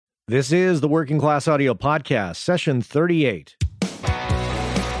This is the Working Class Audio Podcast, session 38.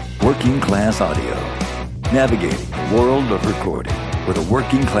 Working Class Audio, navigating the world of recording with a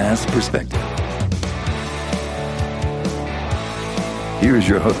working class perspective. Here's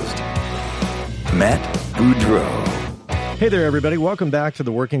your host, Matt Boudreau. Hey there, everybody. Welcome back to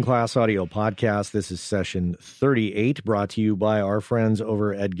the Working Class Audio Podcast. This is session 38, brought to you by our friends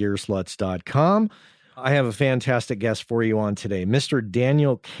over at gearsluts.com. I have a fantastic guest for you on today, Mr.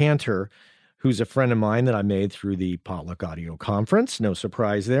 Daniel Cantor, who's a friend of mine that I made through the Potluck Audio Conference. No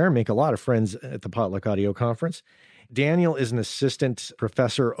surprise there. Make a lot of friends at the Potluck Audio Conference. Daniel is an assistant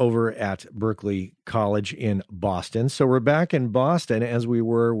professor over at Berkeley College in Boston. So we're back in Boston as we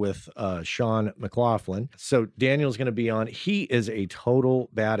were with Sean McLaughlin. So Daniel's going to be on. He is a total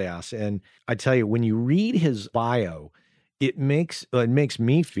badass. And I tell you, when you read his bio, it makes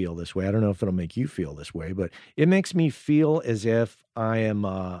me feel this way. I don't know if it'll make you feel this way, but it makes me feel as if I am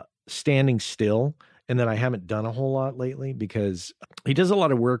standing still and that I haven't done a whole lot lately, because he does a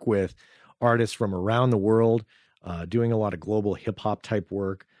lot of work with artists from around the world, doing a lot of global hip hop type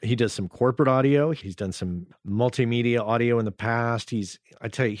work. He does some corporate audio. He's done some multimedia audio in the past. I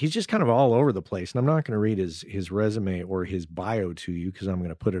tell you, he's just kind of all over the place. And I'm not going to read his resume or his bio to you because I'm going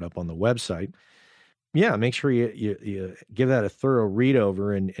to put it up on the website. Yeah, make sure you give that a thorough read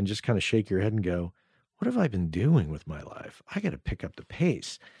over and just kind of shake your head and go, what have I been doing with my life? I got to pick up the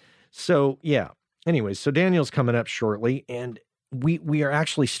pace. So yeah, anyways, so Daniel's coming up shortly, and we are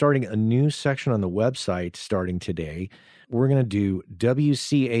actually starting a new section on the website starting today. We're going to do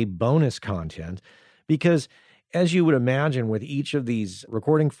WCA bonus content because, as you would imagine, with each of these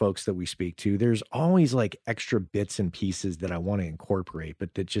recording folks that we speak to, there's always like extra bits and pieces that I want to incorporate,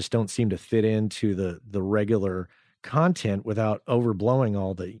 but that just don't seem to fit into the regular content without overblowing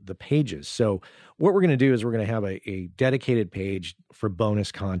all the pages. So what we're going to do is we're going to have a dedicated page for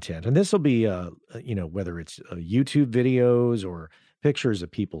bonus content. And this will be, whether it's YouTube videos or pictures of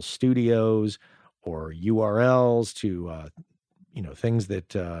people's studios or URLs to, things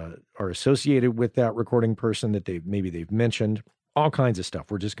that are associated with that recording person that they've mentioned, all kinds of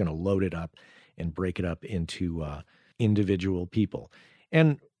stuff. We're just going to load it up and break it up into individual people.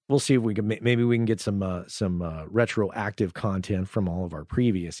 And we'll see if we can, maybe we can get some retroactive content from all of our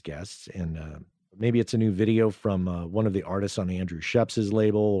previous guests. And maybe it's a new video from one of the artists on Andrew Sheps's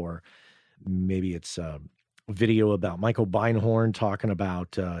label, or maybe it's a video about Michael Beinhorn talking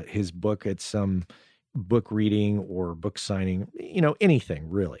about his book at some book reading or book signing, anything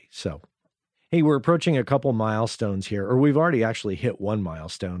really. So, hey, we're approaching a couple milestones here, or we've already actually hit one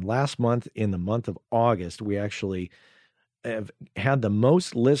milestone. Last month, in the month of August, we actually have had the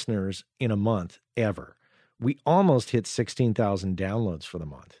most listeners in a month ever. We almost hit 16,000 downloads for the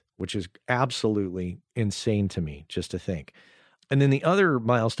month, which is absolutely insane to me just to think. And then the other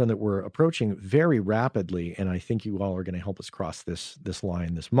milestone that we're approaching very rapidly, and I think you all are going to help us cross this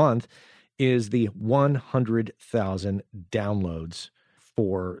line this month, is the 100,000 downloads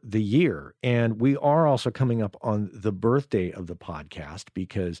for the year. And we are also coming up on the birthday of the podcast,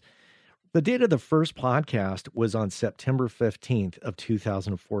 because the date of the first podcast was on September 15th of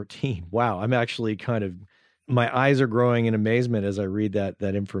 2014. Wow. I'm actually my eyes are growing in amazement as I read that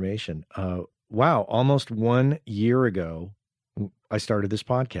information. Wow. Almost 1 year ago, I started this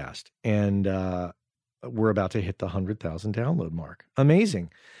podcast, and we're about to hit the 100,000 download mark. Amazing.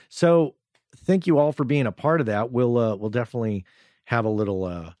 So thank you all for being a part of that. We'll definitely have a little,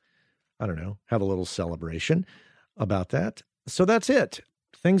 have a little celebration about that. So that's it.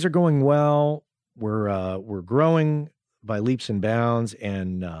 Things are going well. We're growing by leaps and bounds,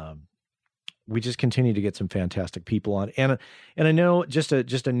 and we just continue to get some fantastic people on. And I know just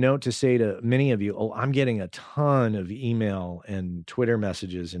a note to say to many of you, I'm getting a ton of email and Twitter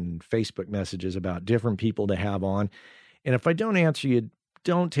messages and Facebook messages about different people to have on. And if I don't answer you,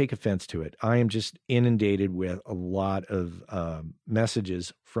 don't take offense to it. I am just inundated with a lot of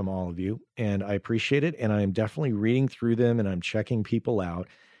messages from all of you, and I appreciate it. And I am definitely reading through them, and I'm checking people out.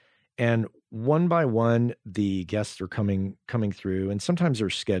 And one by one, the guests are coming through, and sometimes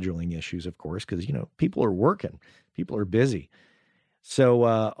there's scheduling issues, of course, because people are working, people are busy. So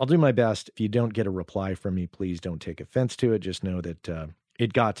I'll do my best. If you don't get a reply from me, please don't take offense to it. Just know that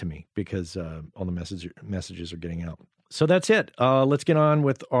it got to me, because all the messages are getting out. So that's it. Let's get on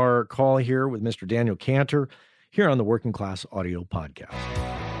with our call here with Mr. Daniel Cantor here on the Working Class Audio Podcast.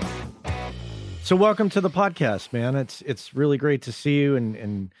 So welcome to the podcast, man. It's really great to see you,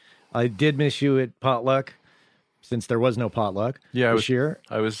 and I did miss you at Potluck, since there was no Potluck this year.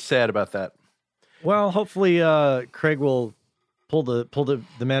 I was sad about that. Well, hopefully Craig will pull the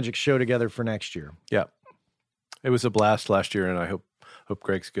magic show together for next year. Yeah. It was a blast last year, and I hope Hope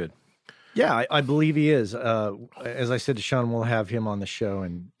Greg's good. Yeah, I believe he is. As I said to Sean, we'll have him on the show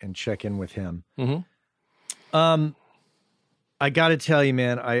and check in with him. I got to tell you,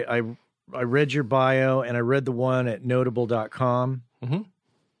 man, I read your bio and I read the one at notable.com.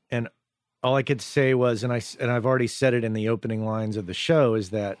 And all I could say was, and I've already said it in the opening lines of the show,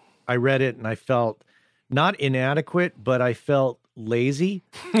 is that I read it and I felt not inadequate, but I felt lazy.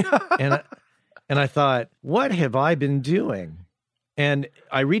 and I thought, what have I been doing? And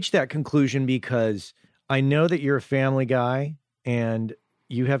I reached that conclusion because I know that you're a family guy and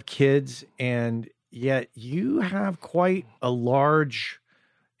you have kids, and yet you have quite a large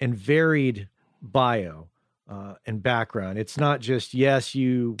and varied bio and background. It's not just, yes,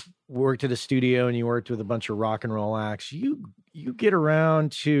 you worked at a studio and you worked with a bunch of rock and roll acts. You get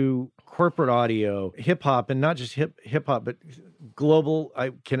around to corporate audio, hip hop, and not just hip hop, but global.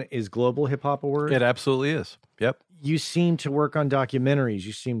 Is global hip hop a word? It absolutely is. Yep. You seem to work on documentaries.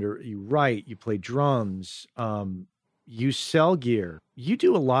 You write, you play drums, you sell gear. You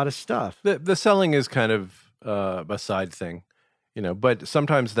do a lot of stuff. The selling is kind of a side thing, but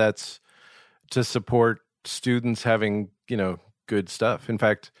sometimes that's to support students having, good stuff. In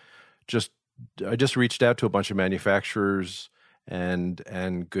fact, I just reached out to a bunch of manufacturers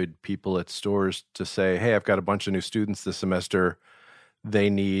and good people at stores to say, hey, I've got a bunch of new students this semester. They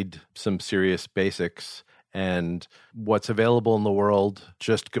need some serious basics. And what's available in the world,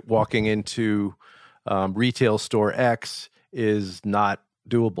 just walking into retail store X is not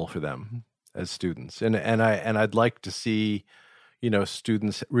doable for them as students. And I'd like to see,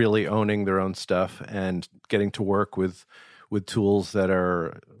 students really owning their own stuff and getting to work with tools that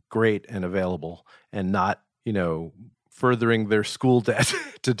are great and available, and not, furthering their school debt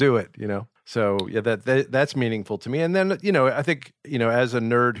to do it, So yeah, that's meaningful to me. And then, I think, as a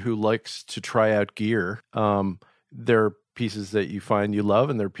nerd who likes to try out gear, there are pieces that you find you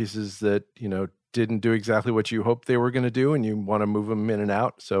love, and there are pieces that, didn't do exactly what you hoped they were going to do, and you want to move them in and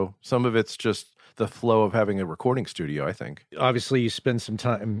out. So some of it's just the flow of having a recording studio, I think. Obviously, you spend some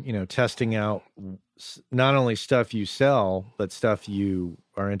time, testing out not only stuff you sell, but stuff you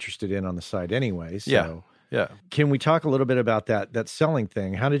are interested in on the side anyway. So. Yeah. Can we talk a little bit about that selling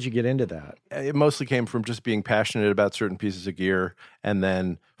thing? How did you get into that? It mostly came from just being passionate about certain pieces of gear, and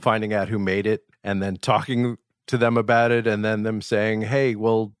then finding out who made it, and then talking to them about it, and then them saying, hey,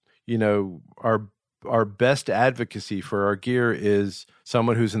 well, our best advocacy for our gear is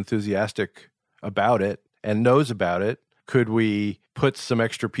someone who's enthusiastic about it and knows about it. Could we put some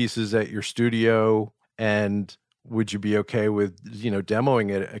extra pieces at your studio, and would you be okay with, demoing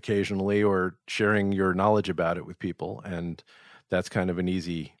it occasionally or sharing your knowledge about it with people? And that's kind of an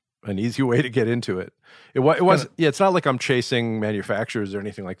easy way to get into it. It's not like I'm chasing manufacturers or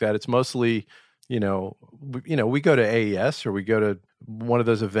anything like that. It's mostly, we go to AES or we go to one of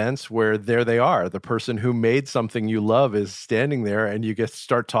those events where there they are. The person who made something you love is standing there, and you get to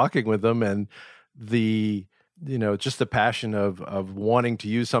start talking with them, and just the passion of wanting to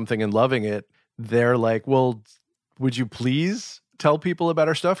use something and loving it. They're like, well, would you please tell people about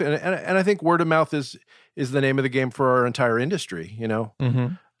our stuff? And I think word of mouth is the name of the game for our entire industry.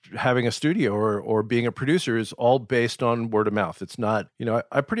 Having a studio or being a producer is all based on word of mouth. It's not,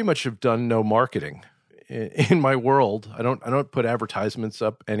 I pretty much have done no marketing in my world. I don't put advertisements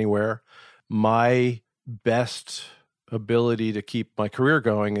up anywhere. My best ability to keep my career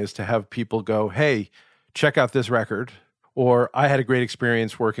going is to have people go, hey, check out this record. Or I had a great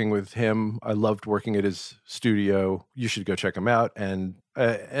experience working with him. I loved working at his studio. You should go check him out. And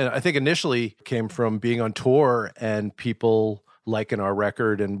I think initially came from being on tour and people liking our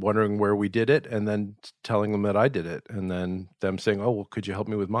record and wondering where we did it, and then telling them that I did it, and then them saying, oh, well, could you help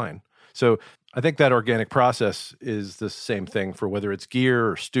me with mine? So I think that organic process is the same thing for whether it's gear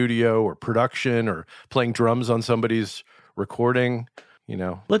or studio or production or playing drums on somebody's recording.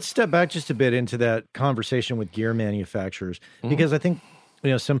 Let's step back just a bit into that conversation with gear manufacturers, because I think,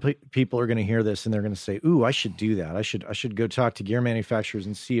 some people are going to hear this and they're going to say, ooh, I should do that. I should go talk to gear manufacturers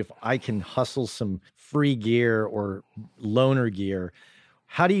and see if I can hustle some free gear or loaner gear.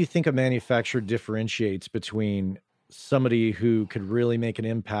 How do you think a manufacturer differentiates between somebody who could really make an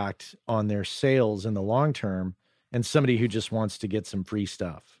impact on their sales in the long term and somebody who just wants to get some free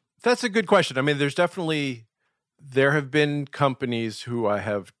stuff? That's a good question. I mean, there have been companies who I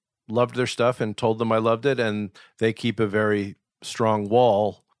have loved their stuff and told them I loved it, and they keep a very strong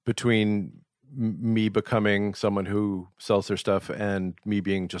wall between me becoming someone who sells their stuff and me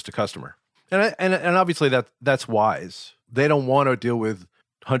being just a customer. And obviously that's wise. They don't want to deal with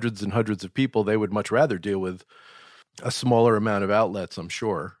hundreds and hundreds of people. They would much rather deal with a smaller amount of outlets, I'm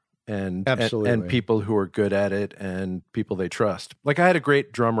sure. Absolutely. and people who are good at it and people they trust. Like I had a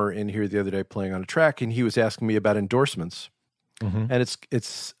great drummer in here the other day playing on a track, and he was asking me about endorsements. Mhm. And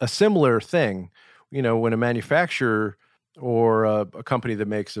it's a similar thing, when a manufacturer or a company that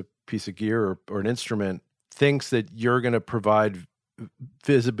makes a piece of gear or an instrument thinks that you're going to provide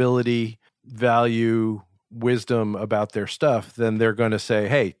visibility, value, wisdom about their stuff, then they're going to say,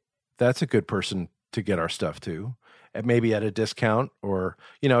 hey, that's a good person to get our stuff to, and maybe at a discount. Or,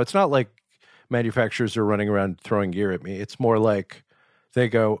 it's not like manufacturers are running around throwing gear at me. It's more like they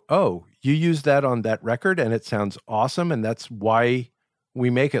go, oh, you use that on that record and it sounds awesome, and that's why we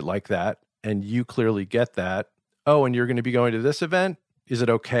make it like that, and you clearly get that. Oh, and you're going to be going to this event? Is it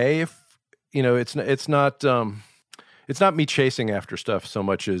okay if, it's not me chasing after stuff so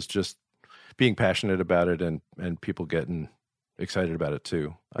much as just being passionate about it and people getting excited about it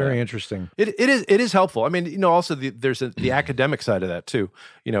too. Very interesting. It is helpful. I mean, also there's the academic side of that too.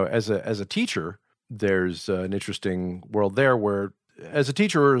 As a teacher, there's an interesting world there where, as a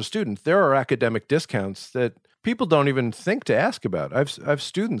teacher or a student, there are academic discounts that people don't even think to ask about. I've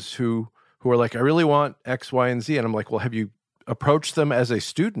students who are like, I really want X, Y, and Z, and I'm like, well, have you approached them as a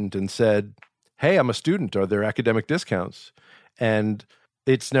student and said, hey, I'm a student, are there academic discounts? And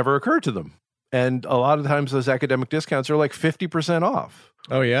it's never occurred to them. And a lot of times those academic discounts are like 50% off.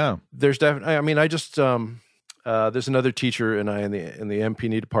 Oh yeah. There's definitely, I mean, I just, there's another teacher and I in the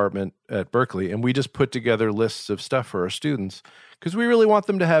MP&E department at Berklee, and we just put together lists of stuff for our students because we really want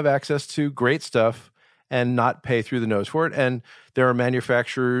them to have access to great stuff and not pay through the nose for it. And there are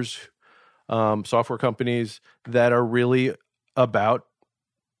manufacturers, software companies that are really about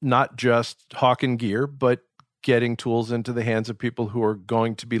not just hawking gear, but getting tools into the hands of people who are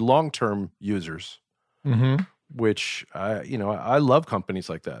going to be long-term users, which I love companies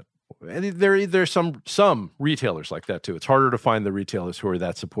like that. And there's some retailers like that too. It's harder to find the retailers who are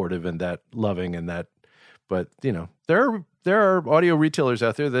that supportive and that loving and that, but there are audio retailers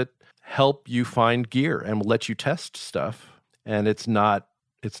out there that help you find gear and will let you test stuff. And it's not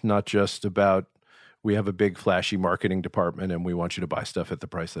just about, we have a big flashy marketing department and we want you to buy stuff at the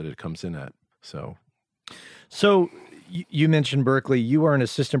price that it comes in at. So you mentioned Berklee. You are an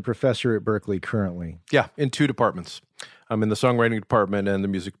assistant professor at Berklee currently. Yeah, in 2 departments. I'm in the songwriting department and the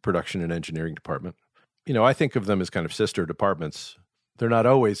music production and engineering department. I think of them as kind of sister departments. They're not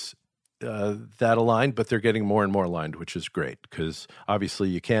always that aligned, but they're getting more and more aligned, which is great because obviously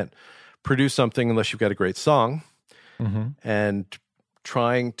you can't produce something unless you've got a great song. And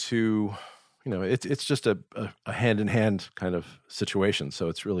trying to, it's just a hand-in-hand kind of situation. So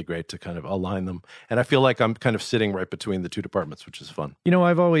it's really great to kind of align them. And I feel like I'm kind of sitting right between the 2 departments, which is fun.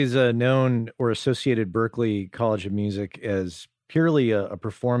 I've always known or associated Berklee College of Music as purely a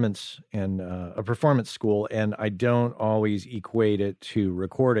performance and a performance school, and I don't always equate it to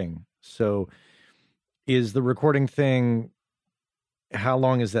recording. So is the recording thing, how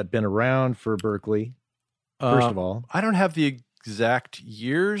long has that been around for Berklee, first of all? I don't have the exact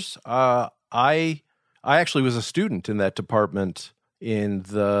years. I actually was a student in that department in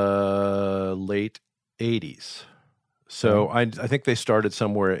the late 80s. So I think they started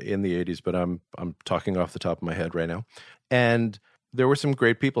somewhere in the 80s, but I'm talking off the top of my head right now. And there were some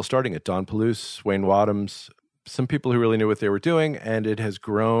great people starting it. Don Palouse, Wayne Wadhams, some people who really knew what they were doing, and it has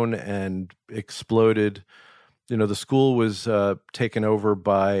grown and exploded. The school was taken over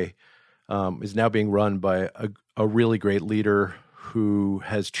by, is now being run by a really great leader who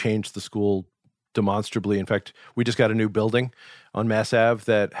has changed the school demonstrably. In fact, we just got a new building on Mass Ave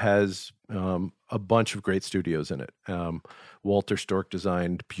that has a bunch of great studios in it. Walter Stork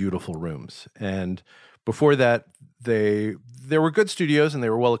designed beautiful rooms. And before that, there were good studios and they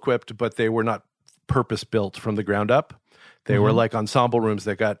were well equipped, but they were not purpose built from the ground up. They were like ensemble rooms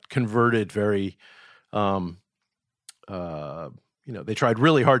that got converted very, they tried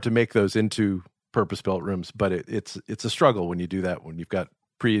really hard to make those into purpose-built rooms, but it's a struggle when you do that, when you've got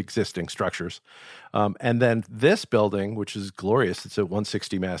pre-existing structures. And then this building, which is glorious, it's at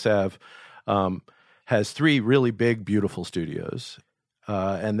 160 Mass Ave, has 3 really big, beautiful studios.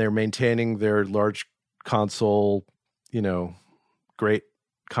 And they're maintaining their large console, great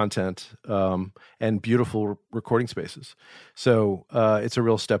content, and beautiful recording spaces. So it's a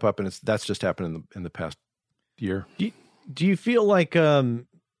real step up, and that's just happened in the past year. Do you feel like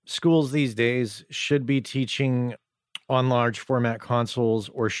schools these days should be teaching on large format consoles,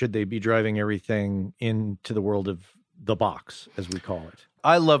 or should they be driving everything into the world of the box, as we call it?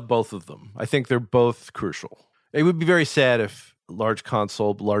 I love both of them. I think they're both crucial. It would be very sad if large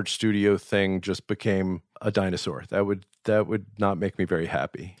console, large studio thing just became a dinosaur. That would not make me very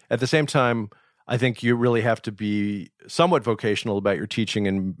happy. At the same time, I think you really have to be somewhat vocational about your teaching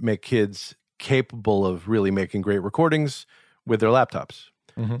and make kids capable of really making great recordings with their laptops.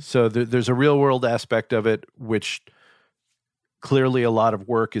 Mm-hmm. So there's a real world aspect of it, which clearly a lot of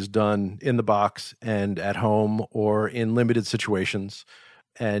work is done in the box and at home or in limited situations.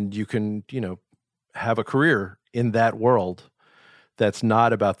 And you can, have a career in that world that's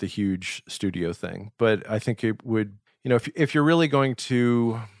not about the huge studio thing. But I think it would, if you're really going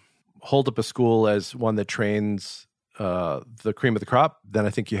to hold up a school as one that trains the cream of the crop, then I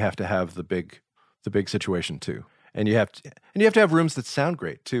think you have to have the big situation too. And you have to have rooms that sound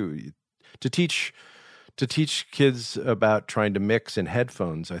great too. To teach kids about trying to mix in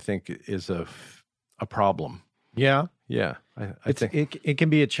headphones, I think is a problem. Yeah. Yeah. I think it can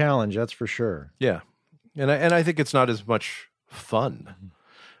be a challenge. That's for sure. Yeah. And I think it's not as much fun.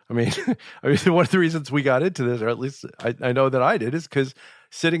 I mean, one of the reasons we got into this, or at least I know that I did, is because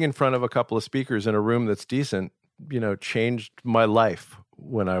sitting in front of a couple of speakers in a room that's decent, changed my life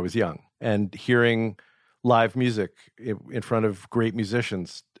when I was young. And hearing live music in front of great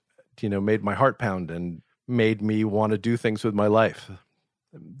musicians, made my heart pound and made me want to do things with my life.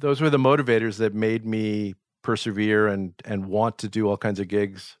 Those were the motivators that made me persevere and want to do all kinds of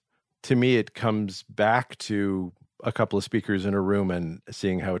gigs. To me, it comes back to a couple of speakers in a room and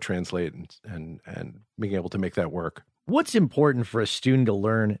seeing how it translates and being able to make that work. What's important for a student to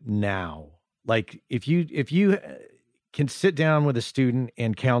learn now? Like if you can sit down with a student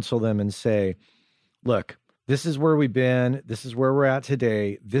and counsel them and say, look, this is where we've been. This is where we're at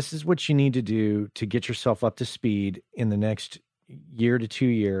today. This is what you need to do to get yourself up to speed in the next year to 2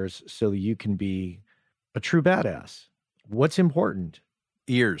 years so that you can be a true badass. What's important?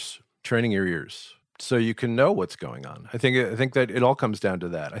 Training your ears so you can know what's going on. I think that it all comes down to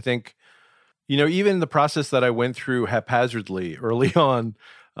that. I think, even the process that I went through haphazardly early on,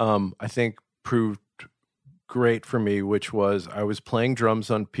 I think proved great for me, which was I was playing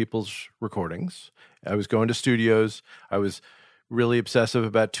drums on people's recordings. I was going to studios. I was really obsessive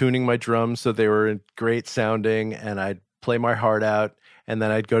about tuning my drums so they were great sounding, and I'd play my heart out, and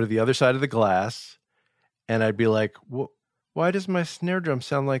then I'd go to the other side of the glass, and I'd be like, why does my snare drum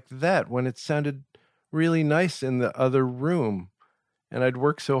sound like that when it sounded really nice in the other room? And I'd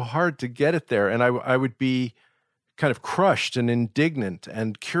work so hard to get it there, and I would be kind of crushed and indignant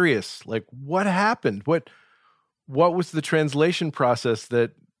and curious, like, what happened? What was the translation process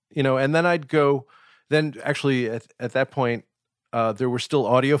that, and then I'd go, then actually at that point, there were still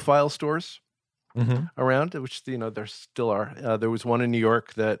audiophile stores around, which, there still are. There was one in New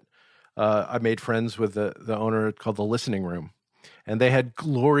York that I made friends with the owner called The Listening Room. And they had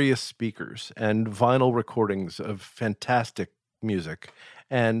glorious speakers and vinyl recordings of fantastic music.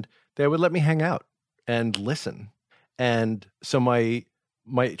 And they would let me hang out and listen. And so my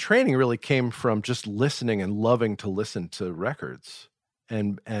training really came from just listening and loving to listen to records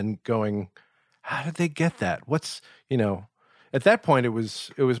and going, how did they get that? What's, at that point it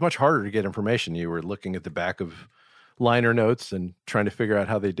was much harder to get information. You were looking at the back of liner notes and trying to figure out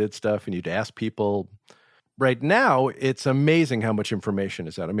how they did stuff, and you'd ask people. Right now, it's amazing how much information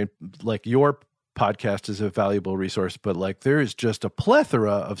is out. I mean, like, your podcast is a valuable resource, but like there is just a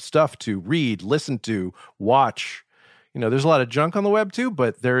plethora of stuff to read, listen to, watch. There's a lot of junk on the web too,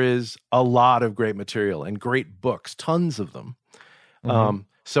 but there is a lot of great material and great books, tons of them.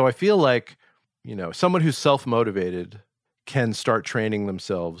 So I feel like, someone who's self-motivated can start training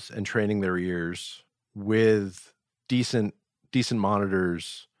themselves and training their ears with decent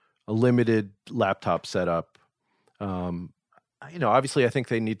monitors, a limited laptop setup. Obviously I think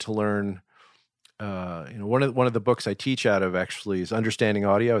they need to learn, one of the books I teach out of actually is Understanding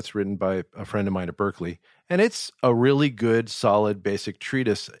Audio. It's written by a friend of mine at Berkeley. And it's a really good, solid, basic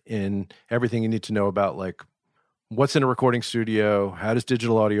treatise in everything you need to know about, like, what's in a recording studio, how does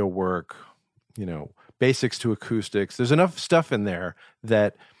digital audio work, basics to acoustics. There's enough stuff in there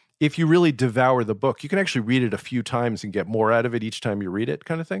that if you really devour the book, you can actually read it a few times and get more out of it each time you read it,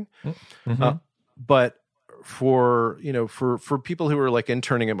 kind of thing. But for people who are like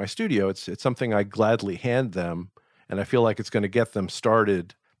interning at my studio, it's something I gladly hand them, and I feel like it's going to get them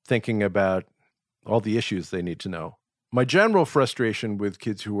started thinking about all the issues they need to know. My general frustration with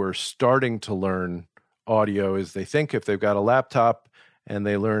kids who are starting to learn audio is they think if they've got a laptop and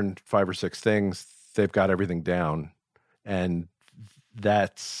they learn 5 or 6 things, they've got everything down, and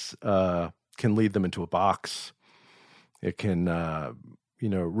that's can lead them into a box. It can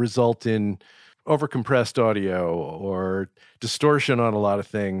result in overcompressed audio or distortion on a lot of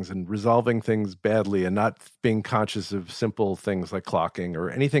things and resolving things badly and not being conscious of simple things like clocking or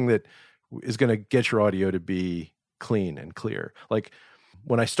anything that is going to get your audio to be clean and clear. Like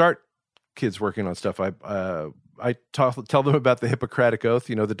when I start kids working on stuff, I tell them about the Hippocratic Oath,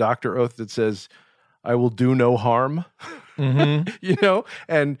 the doctor oath that says, I will do no harm,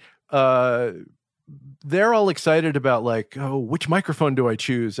 and they're all excited about like, oh, which microphone do I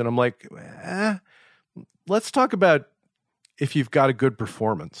choose? And I'm like, let's talk about if you've got a good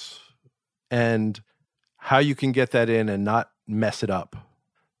performance and how you can get that in and not mess it up.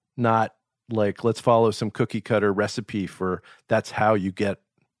 Not like, let's follow some cookie cutter recipe for that's how you get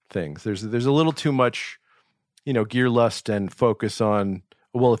things. There's a little too much, gear lust and focus on,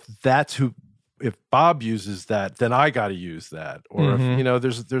 well, if Bob uses that, then I got to use that. Or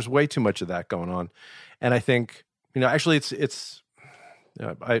if, there's way too much of that going on. And I think, actually it's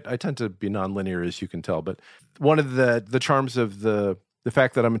I tend to be nonlinear, as you can tell, but one of the charms of the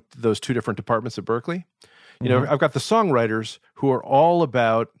fact that I'm in those two different departments at Berklee, I've got the songwriters who are all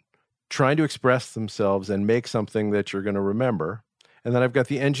about trying to express themselves and make something that you're going to remember. And then I've got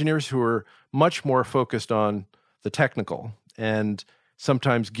the engineers who are much more focused on the technical and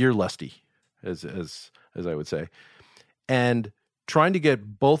sometimes gear lusty, as I would say. And trying to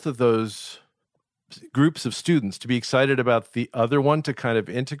get both of those groups of students to be excited about the other one to kind of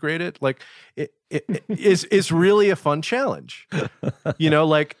integrate it, like it is really a fun challenge.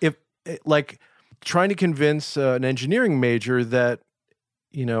 Like trying to convince an engineering major that,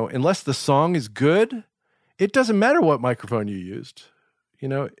 unless the song is good, it doesn't matter what microphone you used.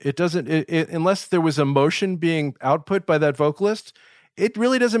 It doesn't, unless there was emotion being output by that vocalist, it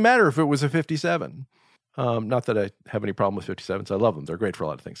really doesn't matter if it was a 57. Not that I have any problem with 57s. I love them. They're great for a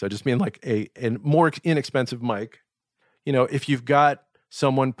lot of things. I just mean like a more inexpensive mic. If you've got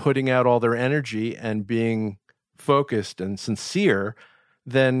someone putting out all their energy and being focused and sincere,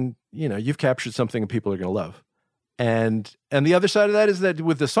 then, you've captured something people are going to love. And the other side of that is that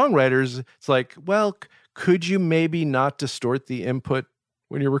with the songwriters, it's like, well, could you maybe not distort the input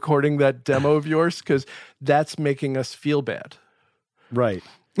when you're recording that demo of yours? Because that's making us feel bad. Right.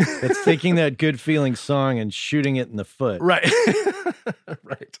 It's taking that good feeling song and shooting it in the foot. Right.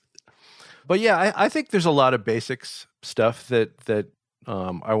 Right. But yeah, I think there's a lot of basics stuff that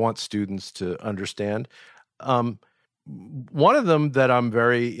I want students to understand. One of them that I'm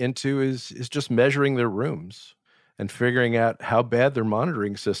very into is just measuring their rooms and figuring out how bad their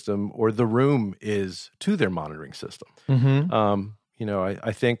monitoring system or the room is to their monitoring system.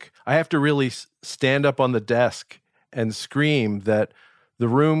 I think I have to really stand up on the desk and scream that the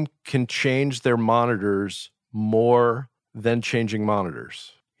room can change their monitors more than changing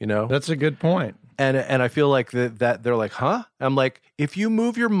monitors. That's a good point. And I feel like that they're like, huh? I'm like, if you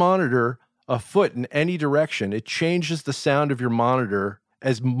move your monitor a foot in any direction, it changes the sound of your monitor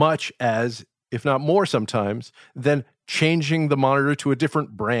as much as, if not more sometimes, than changing the monitor to a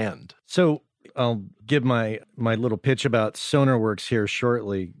different brand. So I'll give my little pitch about SonarWorks here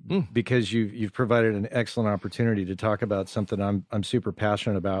shortly, because you've provided an excellent opportunity to talk about something I'm super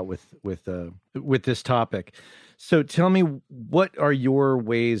passionate about with this topic. So tell me, what are your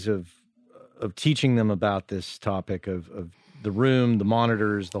ways of teaching them about this topic of the room, the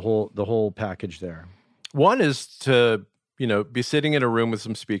monitors, the whole package there? One is to be sitting in a room with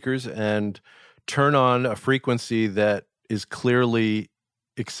some speakers and turn on a frequency that is clearly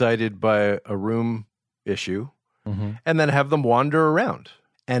excited by a room issue, and then have them wander around.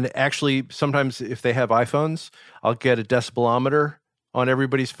 And actually, sometimes if they have iPhones, I'll get a decibelmeter on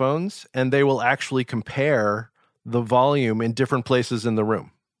everybody's phones, and they will actually compare the volume in different places in the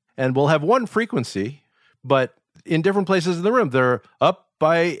room. And we'll have one frequency, but in different places in the room, they're up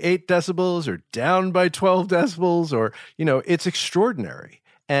by 8 decibels or down by 12 decibels, or, it's extraordinary.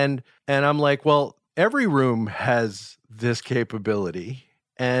 And I'm like, well, every room has this capability.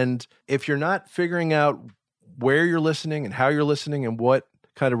 And if you're not figuring out where you're listening and how you're listening and what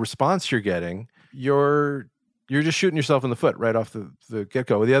kind of response you're getting, you're just shooting yourself in the foot right off the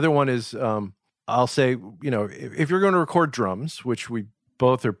get-go. The other one is, I'll say, if you're going to record drums, which we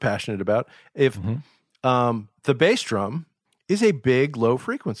both are passionate about, if the bass drum is a big low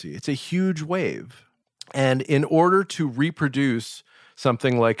frequency, it's a huge wave. And in order to reproduce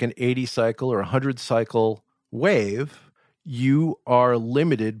something like an 80 cycle or 100 cycle wave, you are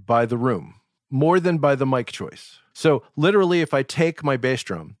limited by the room more than by the mic choice. So literally, if I take my bass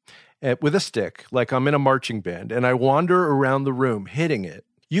drum with a stick, like I'm in a marching band, and I wander around the room hitting it,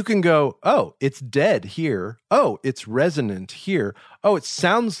 you can go, oh, it's dead here. Oh, it's resonant here. Oh, it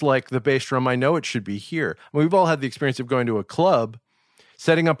sounds like the bass drum. I know it should be here. We've all had the experience of going to a club,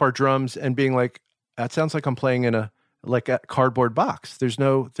 setting up our drums and being like, that sounds like I'm playing in a cardboard box. There's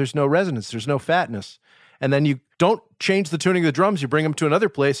no resonance. There's no fatness. And then you don't change the tuning of the drums. You bring them to another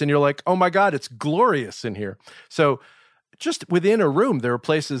place and you're like, oh my God, it's glorious in here. So just within a room, there are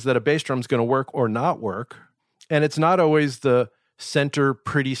places that a bass drum's going to work or not work. And it's not always the center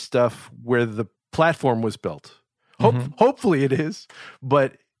pretty stuff where the platform was built. Hopefully it is.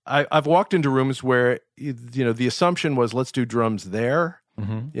 But I've walked into rooms where, the assumption was, let's do drums there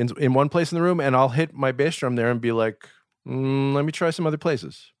in one place in the room. And I'll hit my bass drum there and be like, let me try some other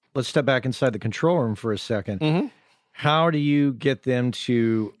places. Let's step back inside the control room for a second. How do you get them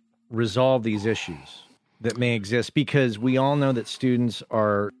to resolve these issues that may exist? Because we all know that students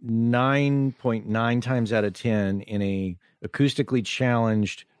are 9.9 times out of 10 in a acoustically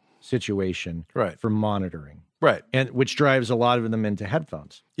challenged situation for monitoring. Right. And which drives a lot of them into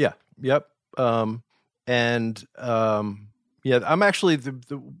headphones. Yeah. Yep. I'm actually,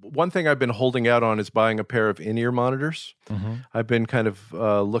 the one thing I've been holding out on is buying a pair of in-ear monitors. I've been kind of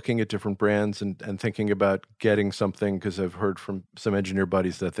looking at different brands and thinking about getting something, because I've heard from some engineer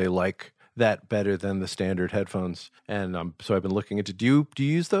buddies that they like that better than the standard headphones. And so I've been looking into, do you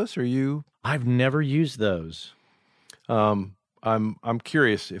use those? Or you? I've never used those. I'm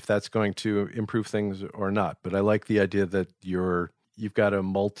curious if that's going to improve things or not, but I like the idea that you've got a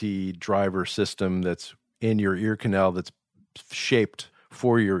multi-driver system that's in your ear canal that's shaped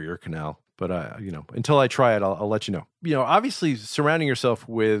for your ear canal. But until I try it, I'll let you know. Obviously, surrounding yourself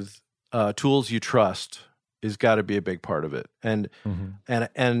with tools you trust is got to be a big part of it.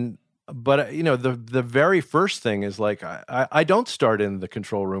 But the very first thing is like, I don't start in the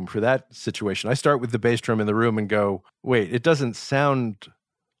control room for that situation. I start with the bass drum in the room and go, wait, it doesn't sound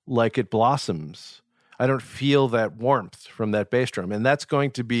like it blossoms. I don't feel that warmth from that bass drum. And that's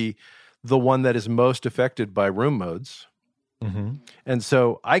going to be the one that is most affected by room modes. And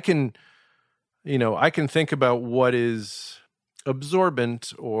so I can think about what is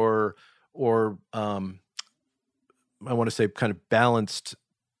absorbent or I want to say kind of balanced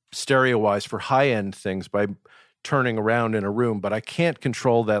stereo-wise for high-end things by turning around in a room, but I can't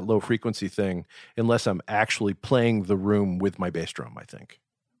control that low-frequency thing unless I'm actually playing the room with my bass drum, I think.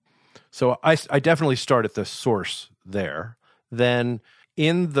 So I definitely start at the source there. Then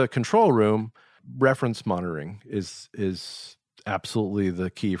in the control room, reference monitoring is absolutely the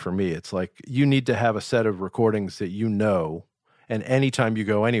key for me. It's like you need to have a set of recordings that and anytime you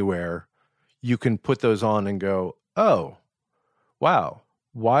go anywhere, you can put those on and go, oh, wow.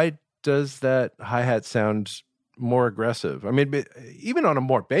 Why does that hi-hat sound more aggressive? I mean, even on a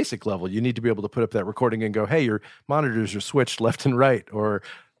more basic level, you need to be able to put up that recording and go, hey, your monitors are switched left and right, or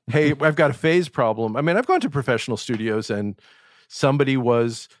hey, I've got a phase problem. I mean, I've gone to professional studios and somebody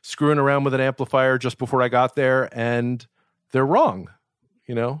was screwing around with an amplifier just before I got there and they're wrong.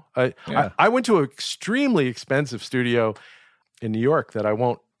 I went to an extremely expensive studio in New York that I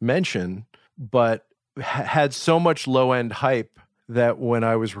won't mention, but had so much low-end hype that when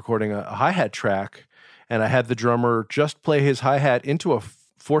I was recording a hi-hat track and I had the drummer just play his hi-hat into a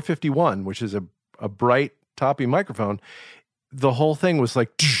 451, which is a bright toppy microphone, the whole thing was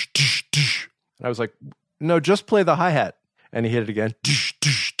like, tsh, tsh, tsh. And I was like, no, just play the hi-hat. And he hit it again. Tsh,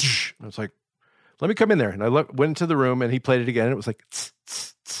 tsh, tsh. And I was like, let me come in there. And I went into the room and he played it again. And it was like, tss,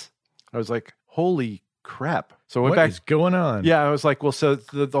 tss, tss. I was like, holy crap. So I went back. What is going on? Yeah, I was like, well, so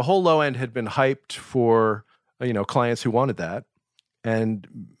the whole low end had been hyped for, clients who wanted that, and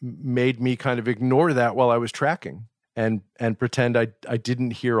made me kind of ignore that while I was tracking and pretend I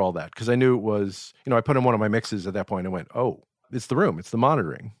didn't hear all that, because I knew it was, I put in one of my mixes at that point and went, oh, it's the room, it's the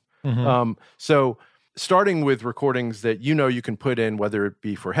monitoring. So starting with recordings that you can put in, whether it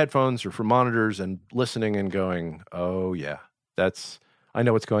be for headphones or for monitors, and listening and going, oh yeah, I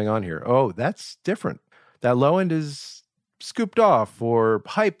know what's going on here. Oh, that's different. That low end is scooped off or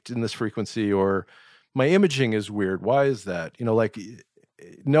hyped in this frequency, or my imaging is weird. Why is that? Like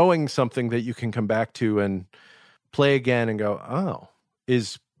knowing something that you can come back to and play again and go, oh,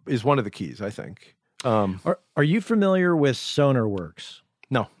 is one of the keys, I think. Are you familiar with Sonarworks?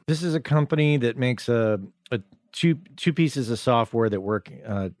 No. This is a company that makes two pieces of software that work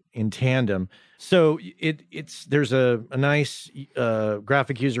in tandem. So there's a nice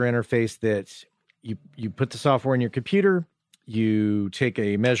graphic user interface that you put the software in your computer, you take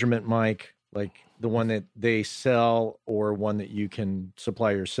a measurement mic like the one that they sell or one that you can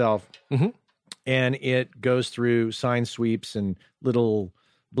supply yourself, and it goes through sine sweeps and little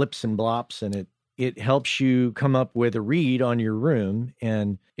blips and blops, and it helps you come up with a read on your room,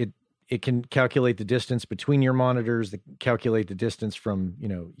 and it can calculate the distance between your monitors, calculate the distance from,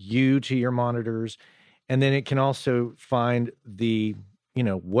 you to your monitors. And then it can also find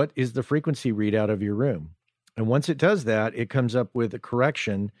what is the frequency readout of your room. And once it does that, it comes up with a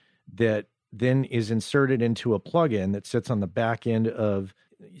correction that then is inserted into a plugin that sits on the back end of,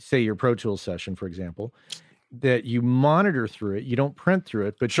 say, your Pro Tools session, for example. that you monitor through it. You don't print through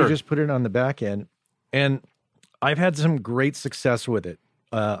it, but Sure. you just put it on the back end. And I've had some great success with it.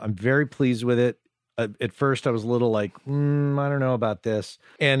 I'm very pleased with it. At first, I was a little like, I don't know about this.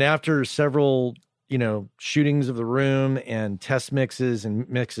 And after several, shootings of the room and test mixes and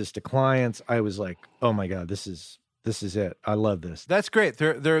mixes to clients, I was like, oh my God, this is it. I love this. That's great.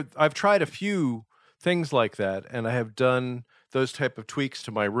 I've tried a few things like that, and I have done those type of tweaks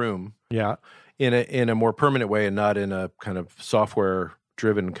to my room. Yeah. In a more permanent way and not in a kind of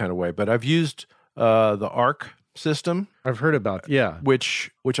software-driven kind of way. But I've used the ARC system. I've heard about, yeah. Which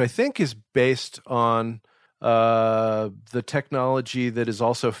I think is based on the technology that is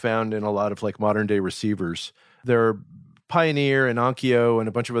also found in a lot of like modern day receivers. There are Pioneer and Onkyo and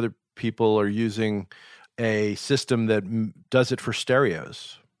a bunch of other people are using a system that does it for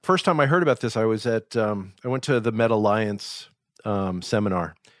stereos. First time I heard about this, I was I went to the Meta Alliance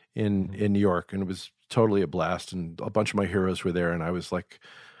seminar in New York, and it was totally a blast. And a bunch of my heroes were there, and I was like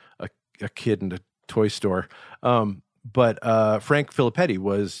a kid in a toy store. But Frank Filippetti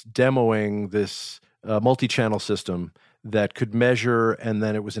was demoing this multi-channel system that could measure, and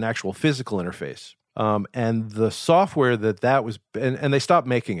then it was an actual physical interface. And the software that was, and they stopped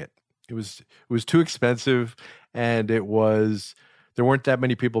making it. It was too expensive, and there weren't that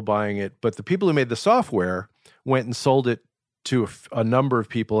many people buying it. But the people who made the software went and sold it to a number of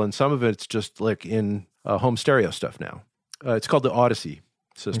people, and some of it's just like in home stereo stuff now. It's called the Odyssey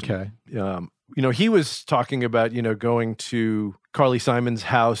system. Okay. He was talking about, going to Carly Simon's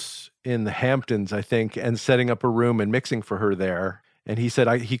house in the Hamptons, I think, and setting up a room and mixing for her there. And he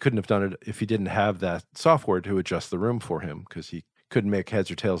said he couldn't have done it if he didn't have that software to adjust the room for him, because he couldn't make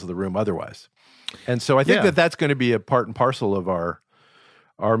heads or tails of the room otherwise. And so I think that's going to be a part and parcel of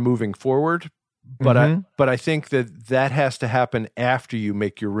our moving forward. But I think that has to happen after you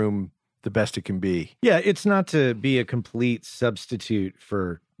make your room the best it can be. Yeah, it's not to be a complete substitute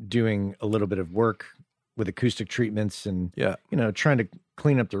for doing a little bit of work with acoustic treatments and trying to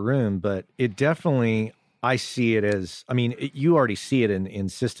clean up the room, but it definitely, I see it as, you already see it in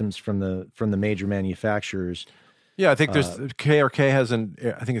systems from the major manufacturers. Yeah, I think there's KRK has I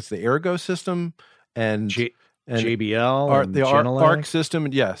think it's the Ergo system and JBL, the ARC system.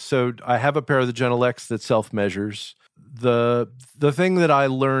 Yeah, so I have a pair of the Genelecs that self-measures. The thing that I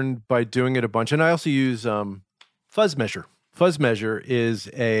learned by doing it a bunch, and I also use FuzzMeasure. FuzzMeasure is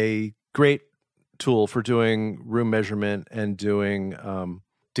a great tool for doing room measurement and doing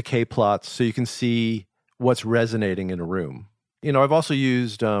decay plots, so you can see what's resonating in a room. I've also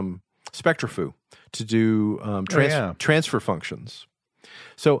used SpectraFu to do transfer functions.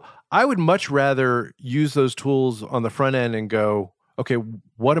 So I would much rather use those tools on the front end and go, okay,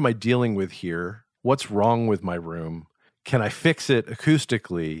 what am I dealing with here? What's wrong with my room? Can I fix it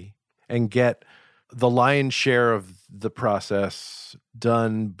acoustically and get the lion's share of the process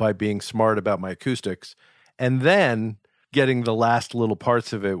done by being smart about my acoustics, and then getting the last little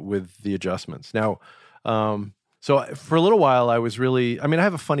parts of it with the adjustments. Now, so for a little while, I was really, I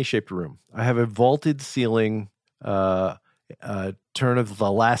have a funny shaped room. I have a vaulted ceiling, turn of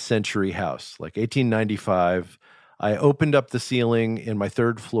the last century house, like 1895. I opened up the ceiling in my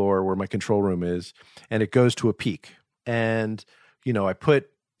third floor where my control room is, and it goes to a peak. And, I put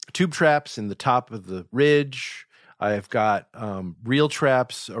tube traps in the top of the ridge. I've got reel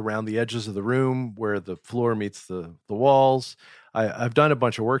traps around the edges of the room where the floor meets the walls. I've done a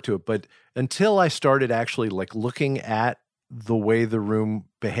bunch of work to it, but until I started actually like looking at the way the room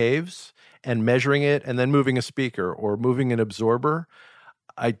behaves and measuring it and then moving a speaker or moving an absorber,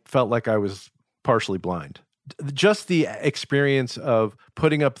 I felt like I was partially blind. Just the experience of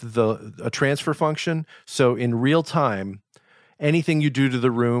putting up a transfer function, so in real time, anything you do to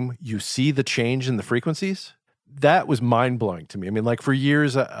the room, you see the change in the frequencies. That was mind-blowing to me. Like for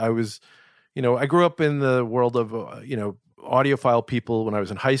years, I was, I grew up in the world of, audiophile people when I was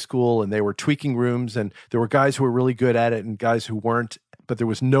in high school, and they were tweaking rooms, and there were guys who were really good at it and guys who weren't, but there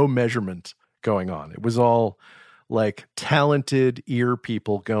was no measurement going on. It was all like talented ear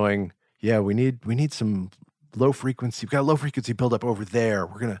people going, yeah, we need some low frequency. We've got a low frequency buildup over there.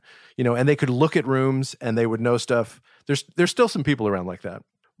 We're going to, and they could look at rooms and they would know stuff. There's still some people around like that.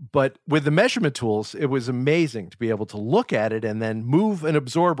 But with the measurement tools, it was amazing to be able to look at it and then move an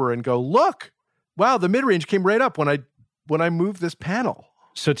absorber and go, look, wow, the mid-range came right up when I moved this panel.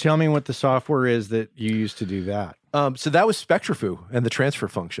 So tell me what the software is that you use to do that. So that was SpectraFu and the transfer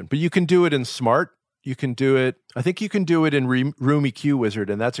function. But you can do it in Smart. You can do it, I think you can do it in Room EQ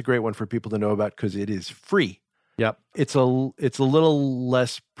Wizard, and that's a great one for people to know about because it is free. Yep. It's a little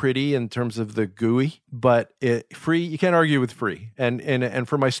less pretty in terms of the GUI, but free. You can't argue with free. And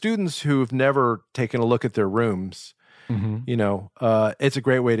for my students who've never taken a look at their rooms, it's a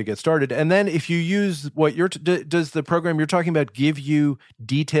great way to get started. And then if you use what does the program you're talking about give you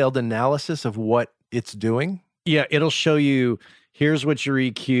detailed analysis of what it's doing? Yeah, it'll show you, here's what your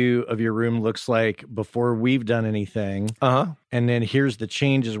EQ of your room looks like before we've done anything. And then here's the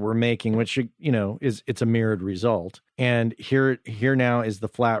changes we're making, which, it's a mirrored result. And here now is the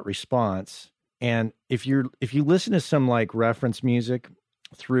flat response. And if you listen to some like reference music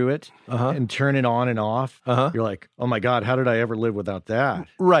through it and turn it on and off, you're like, oh my God, how did I ever live without that?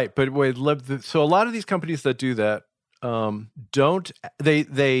 Right. But so a lot of these companies that do that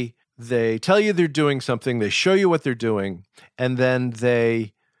they tell you they're doing something, they show you what they're doing, and then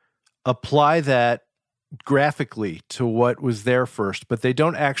they apply that graphically to what was there first, but they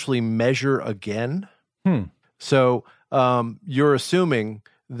don't actually measure again. So you're assuming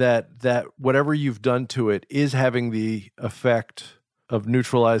that whatever you've done to it is having the effect of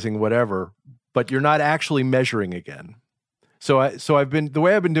neutralizing whatever, but you're not actually measuring again. So the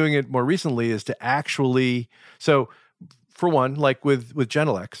way I've been doing it more recently is to actually, so for one, like with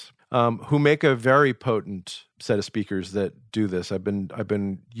Genelex, who make a very potent set of speakers that do this. I've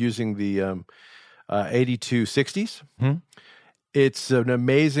been using the 8260s. It's an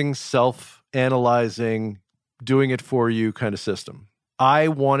amazing self-analyzing, doing it for you kind of system. I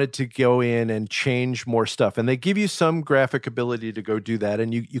wanted to go in and change more stuff, and they give you some graphic ability to go do that,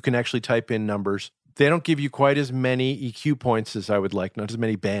 and you can actually type in numbers. They don't give you quite as many EQ points as I would like, not as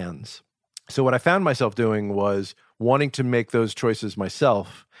many bands. So what I found myself doing was wanting to make those choices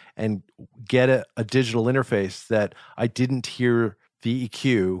myself and get a digital interface that I didn't hear the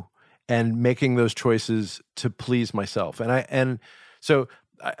EQ, and making those choices to please myself. So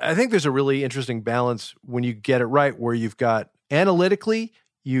I think there's a really interesting balance when you get it right, where you've got analytically,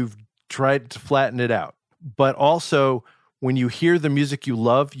 you've tried to flatten it out, but also when you hear the music you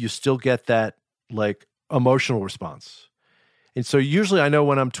love, you still get that like emotional response. And so usually I know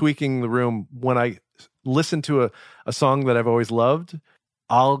when I'm tweaking the room, when I listen to a song that I've always loved,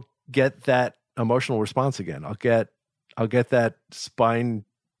 I'll get that emotional response again. I'll get that spine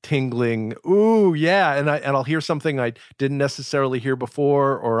tingling, ooh, yeah, and I'll hear something I didn't necessarily hear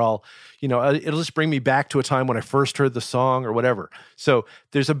before, or it'll just bring me back to a time when I first heard the song or whatever. So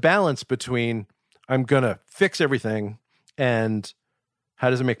there's a balance between I'm going to fix everything and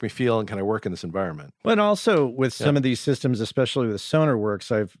how does it make me feel, and can I work in this environment? But also with some of these systems, especially with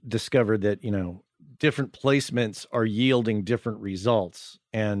SonarWorks, I've discovered that, different placements are yielding different results.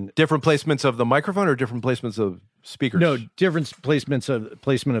 And different placements of the microphone or different placements of speakers? No, different placement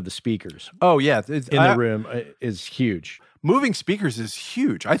of the speakers. Oh, yeah. In the room is huge. Moving speakers is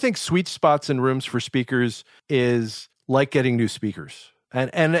huge. I think sweet spots in rooms for speakers is like getting new speakers.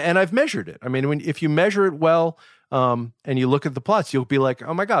 And I've measured it. I mean, if you measure it well, and you look at the plots, you'll be like,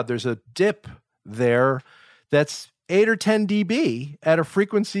 oh my God, there's a dip there that's 8 or 10 dB at a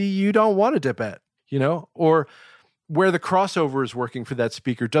frequency you don't want to dip at, or where the crossover is working for that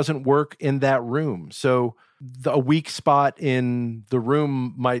speaker doesn't work in that room. So a weak spot in the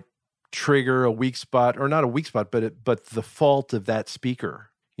room might trigger a weak spot, or not a weak spot, but the fault of that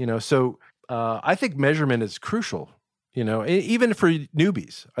speaker, So I think measurement is crucial, even for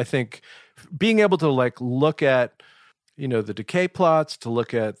newbies. I think being able to look at, the decay plots, to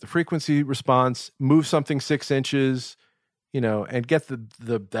look at the frequency response, move something 6 inches, and get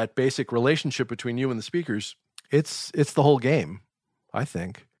that basic relationship between you and the speakers. It's the whole game, I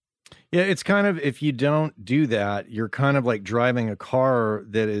think. Yeah, it's kind of, if you don't do that, you're kind of like driving a car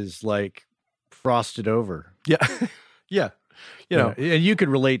that is like frosted over. Yeah. Yeah. And you could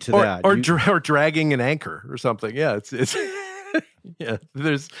relate to that. Or dragging an anchor or something. Yeah. It's yeah,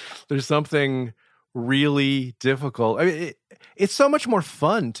 there's something really difficult. I mean, it's so much more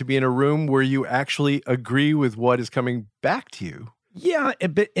fun to be in a room where you actually agree with what is coming back to you. Yeah.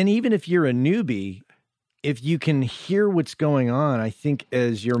 And even if you're a newbie, if you can hear what's going on, I think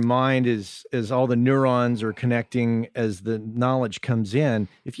as your mind as all the neurons are connecting, as the knowledge comes in,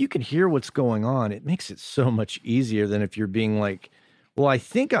 if you can hear what's going on, it makes it so much easier than if you're being like, well, I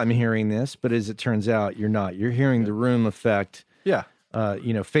think I'm hearing this, but as it turns out, you're not. You're hearing the room effect. Yeah.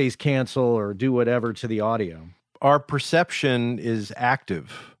 Phase cancel or do whatever to the audio. Our perception is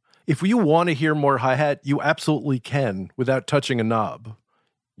active. If you want to hear more hi-hat, you absolutely can without touching a knob.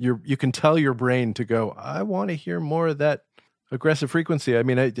 You can tell your brain to go, I want to hear more of that aggressive frequency. I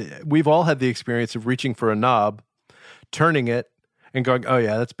mean, we've all had the experience of reaching for a knob, turning it, and going, oh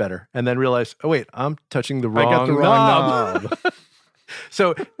yeah, that's better. And then realize, oh wait, I'm touching the wrong knob.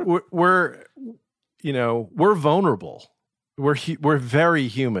 So we're vulnerable. We're very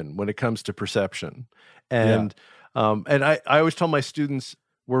human when it comes to perception. And I always tell my students,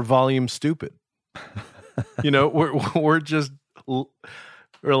 we're volume stupid.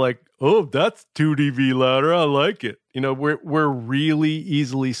 We're like, oh, that's 2 dB louder. I like it. We're really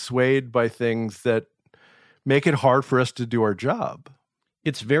easily swayed by things that make it hard for us to do our job.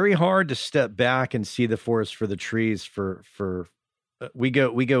 It's very hard to step back and see the forest for the trees. We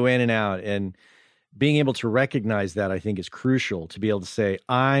go in and out, and being able to recognize that, I think, is crucial to be able to say,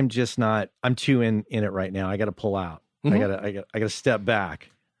 I'm too in it right now. I got to pull out. Mm-hmm. I got to step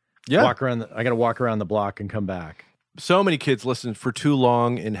back. Yeah. I got to walk around the block and come back. So many kids listen for too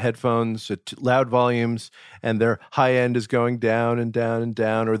long in headphones at loud volumes, and their high end is going down and down and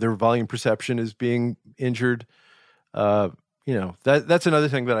down, or their volume perception is being injured. That's another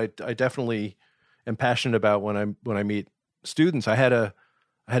thing that I definitely am passionate about when I meet students. I had a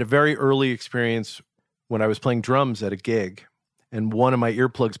very early experience when I was playing drums at a gig, and one of my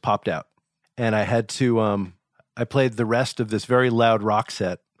earplugs popped out, and I had to I played the rest of this very loud rock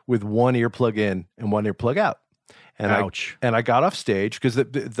set with one earplug in and one earplug out. And ouch! I got off stage because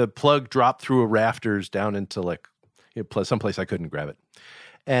the plug dropped through a rafters down into someplace I couldn't grab it.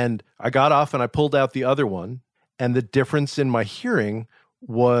 And I got off and I pulled out the other one, and the difference in my hearing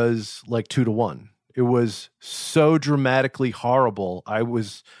was like 2 to 1. It was so dramatically horrible. I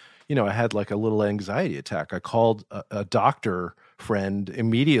was, I had like a little anxiety attack. I called a doctor friend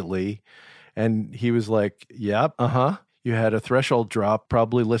immediately, and he was like, "Yep, you had a threshold drop,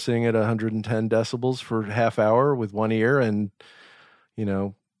 probably listening at 110 decibels for half hour with one ear, and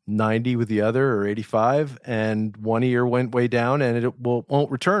 90 with the other, or 85, and one ear went way down, and it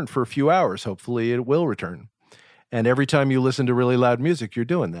won't return for a few hours. Hopefully, it will return. And every time you listen to really loud music, you're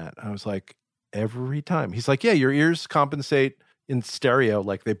doing that." I was like, every time. He's like, yeah, your ears compensate in stereo,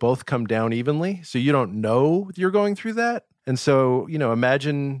 like they both come down evenly, so you don't know you're going through that. And so,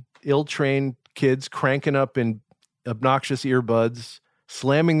 imagine ill-trained kids cranking up in obnoxious earbuds,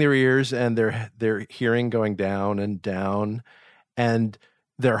 slamming their ears, and their hearing going down and down, and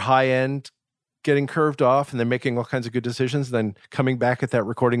their high end getting curved off, and they're making all kinds of good decisions, then coming back at that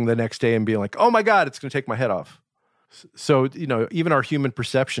recording the next day and being like, oh my God, it's going to take my head off. So, even our human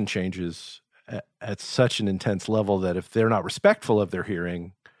perception changes at such an intense level that if they're not respectful of their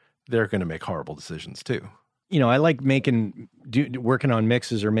hearing, they're going to make horrible decisions too. I like working on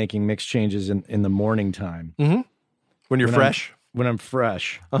mixes or making mix changes in the morning time. Mm-hmm. When you're fresh? When I'm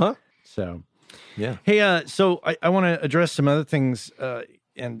fresh. Uh-huh. So, yeah. Hey, so I want to address some other things,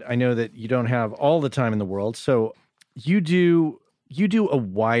 and I know that you don't have all the time in the world. So you do a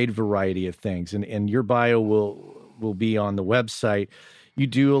wide variety of things, and your bio will be on the website. You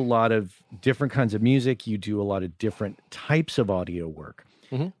do a lot of different kinds of music. You do a lot of different types of audio work.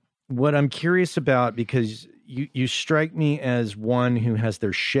 Mm-hmm. What I'm curious about, because you strike me as one who has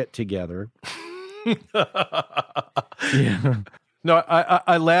their shit together. Yeah. No,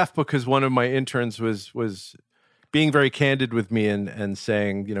 I laugh because one of my interns was being very candid with me and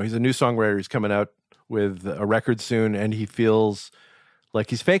saying, he's a new songwriter. He's coming out with a record soon, and he feels like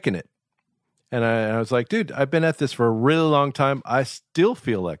he's faking it. And I was like, dude, I've been at this for a really long time. I still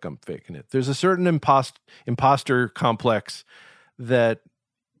feel like I'm faking it. There's a certain imposter complex that,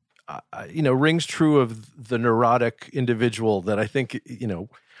 rings true of the neurotic individual that I think,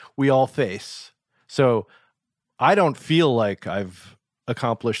 we all face. So I don't feel like I've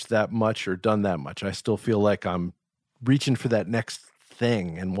accomplished that much or done that much. I still feel like I'm reaching for that next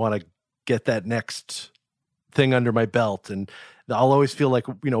thing and want to get that next thing under my belt. And I'll always feel like,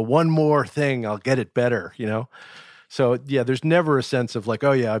 one more thing, I'll get it better, So yeah, there's never a sense of like,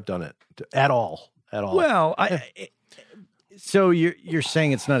 oh yeah, I've done it at all. Well, so you're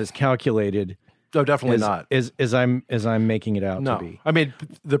saying it's not as calculated. Oh, definitely not. As I'm making it out to be. I mean,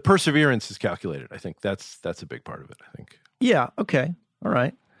 the perseverance is calculated. I think that's a big part of it, I think. Yeah. Okay. All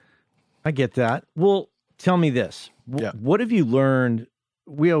right. I get that. Well, tell me this. What have you learned?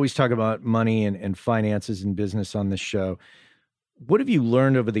 We always talk about money and finances and business on this show. What have you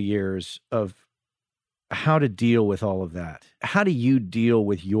learned over the years of how to deal with all of that? How do you deal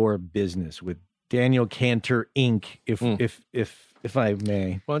with your business, with Daniel Cantor Inc., if I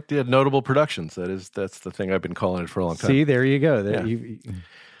may? Well, yeah, Notable Productions. That's the thing I've been calling it for a long time. See, there you go.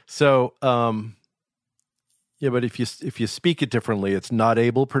 So, but if you speak it differently, it's Not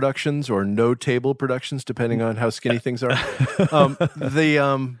Able Productions or No Table Productions, depending on how skinny things are. I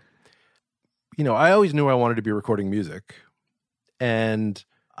always knew I wanted to be recording music, and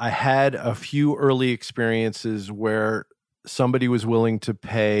I had a few early experiences where somebody was willing to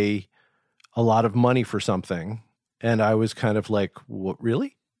pay a lot of money for something. And I was kind of like, what,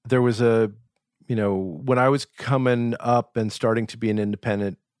 really? There was a when I was coming up and starting to be an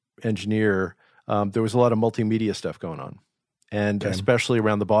independent engineer, there was a lot of multimedia stuff going on. And especially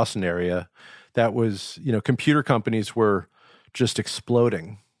around the Boston area, that was, computer companies were just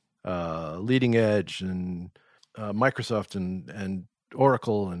exploding. Leading Edge and Microsoft and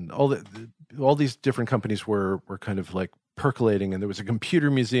Oracle and all these different companies were kind of like percolating, and there was a computer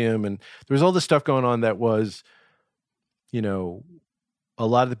museum, and there was all this stuff going on that was, a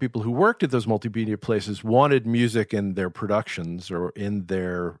lot of the people who worked at those multimedia places wanted music in their productions or in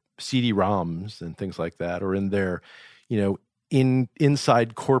their CD-ROMs and things like that, or in their,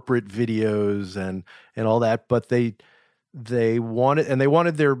 inside corporate videos and all that, but they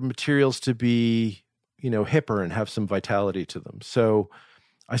wanted their materials to be, hipper and have some vitality to them. So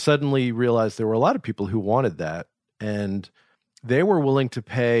I suddenly realized there were a lot of people who wanted that, and they were willing to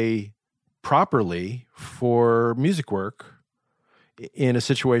pay properly for music work in a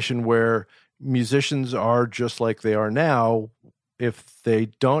situation where musicians are just like they are now. If they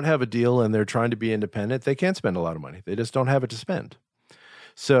don't have a deal and they're trying to be independent, they can't spend a lot of money. They just don't have it to spend.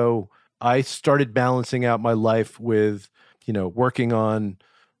 So I started balancing out my life with, working on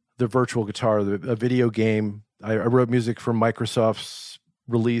the virtual guitar, a video game. I wrote music for Microsoft's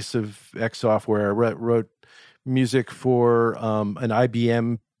release of X software. I wrote music for an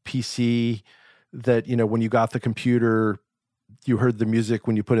IBM PC that, when you got the computer, you heard the music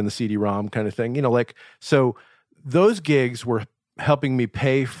when you put in the CD-ROM kind of thing. So those gigs were helping me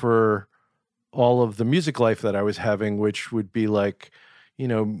pay for all of the music life that I was having, which would be like,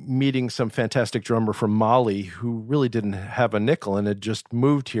 meeting some fantastic drummer from Mali who really didn't have a nickel and had just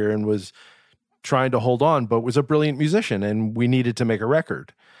moved here and was trying to hold on, but was a brilliant musician, and we needed to make a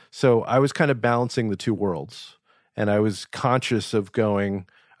record. So I was kind of balancing the two worlds, and I was conscious of going,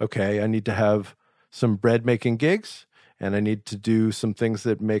 okay, I need to have some bread making gigs, and I need to do some things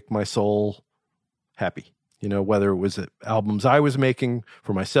that make my soul happy. Whether it was albums I was making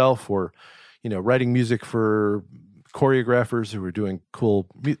for myself or, writing music for choreographers who were doing cool,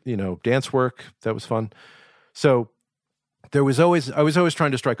 dance work. That was fun. So I was always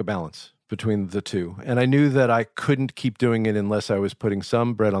trying to strike a balance between the two. And I knew that I couldn't keep doing it unless I was putting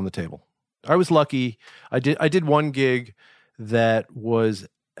some bread on the table. I was lucky. I did one gig that was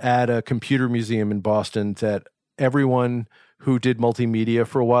at a computer museum in Boston that everyone who did multimedia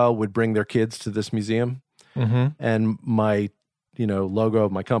for a while would bring their kids to this museum. Mm-hmm. And my, logo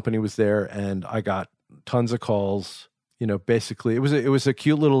of my company was there, and I got tons of calls. Basically, it was a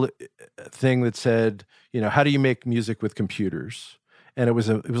cute little thing that said, how do you make music with computers? And it was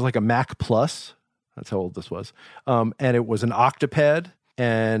like a Mac Plus. That's how old this was. And it was an Octapad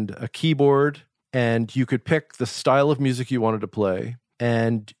and a keyboard, and you could pick the style of music you wanted to play.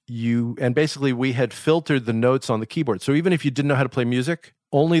 And basically we had filtered the notes on the keyboard. So even if you didn't know how to play music,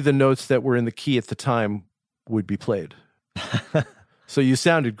 only the notes that were in the key at the time would be played. So you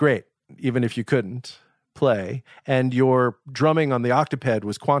sounded great, even if you couldn't play. And your drumming on the Octapad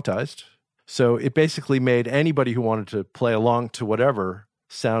was quantized. So it basically made anybody who wanted to play along to whatever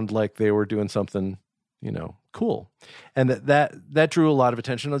sound like they were doing something, cool. And that drew a lot of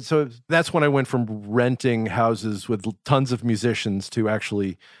attention. So that's when I went from renting houses with tons of musicians to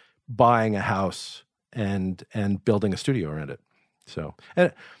actually buying a house and building a studio around it. So,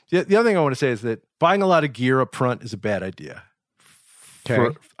 and the other thing I want to say is that buying a lot of gear up front is a bad idea.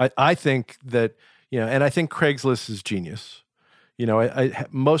 Okay. I think that, and I think Craigslist is genius.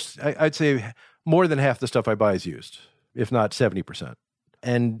 I'd say more than half the stuff I buy is used, if not 70%.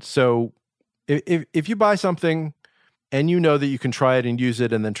 And so if you buy something and you know that you can try it and use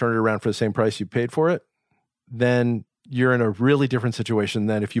it and then turn it around for the same price you paid for it, then you're in a really different situation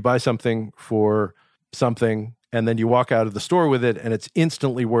than if you buy something for something and then you walk out of the store with it and it's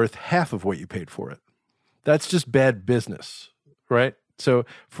instantly worth half of what you paid for it. That's just bad business, right? So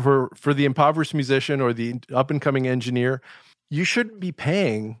for the impoverished musician or the up-and-coming engineer, you shouldn't be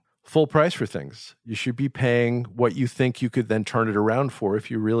paying full price for things. You should be paying what you think you could then turn it around for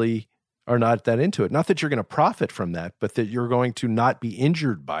if you really are not that into it. Not that you're going to profit from that, but that you're going to not be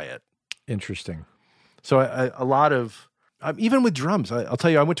injured by it. Interesting. So a lot of, even with drums, I'll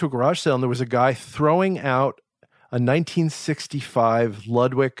tell you, I went to a garage sale and there was a guy throwing out a 1965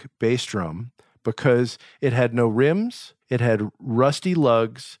 Ludwig bass drum because it had no rims, it had rusty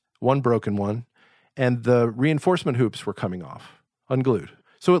lugs, one broken one, and the reinforcement hoops were coming off, unglued.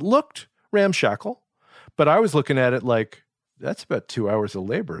 So it looked ramshackle, but I was looking at it like, that's about 2 hours of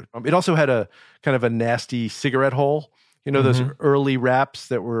labor. It also had a kind of a nasty cigarette hole, those early wraps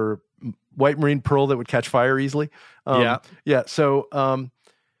that were white marine pearl that would catch fire easily. Yeah. So,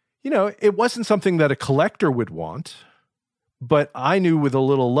 it wasn't something that a collector would want, But I knew with a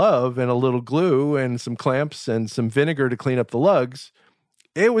little love and a little glue and some clamps and some vinegar to clean up the lugs,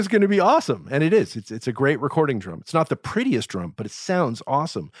 it was going to be awesome. And it is. It's a great recording drum. It's not the prettiest drum, but it sounds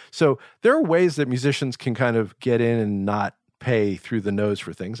awesome. So there are ways that musicians can kind of get in and not pay through the nose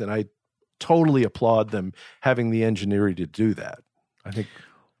for things. And I totally applaud them having the ingenuity to do that. I think.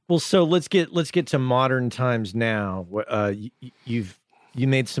 Well, so let's get to modern times now. You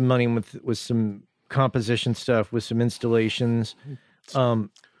made some money with some composition stuff, with some installations,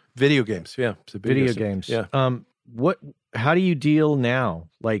 video games. Yeah, it's a video games. Yeah. How do you deal now?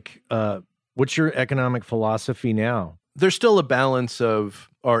 Like, what's your economic philosophy now? There's still a balance of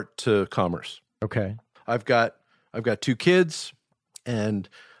art to commerce. Okay. I've got 2 kids, and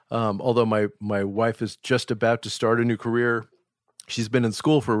although my wife is just about to start a new career, she's been in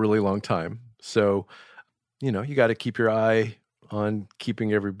school for a really long time. So, you got to keep your eye on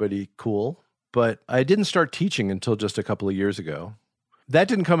keeping everybody cool. But I didn't start teaching until just a couple of years ago. That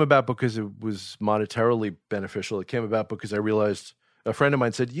didn't come about because it was monetarily beneficial. It came about because I realized a friend of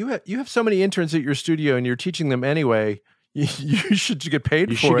mine said, you have so many interns at your studio and you're teaching them anyway. You should get paid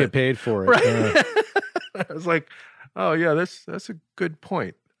for it. You should get paid for it. Right? Yeah. I was like, oh yeah, that's a good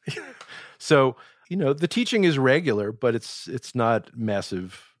point. So, the teaching is regular, but it's not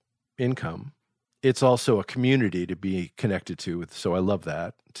massive income. It's also a community to be connected to. So I love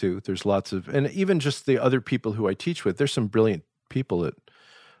that too. There's lots of, and even just the other people who I teach with, there's some brilliant people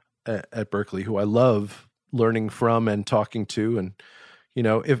at Berklee who I love learning from and talking to. And,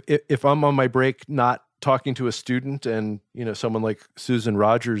 if I'm on my break, not talking to a student and, someone like Susan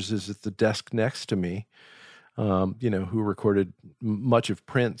Rogers is at the desk next to me, who recorded much of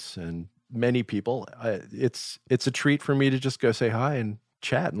Prince and many people, it's a treat for me to just go say hi and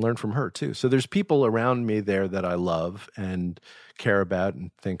chat and learn from her too. So there's people around me there that I love and care about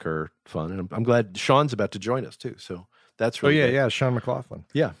and think are fun. And I'm glad Sean's about to join us too. So that's really yeah, Sean McLaughlin.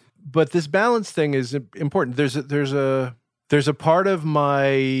 Yeah. But this balance thing is important. There's a part of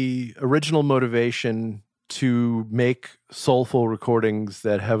my original motivation to make soulful recordings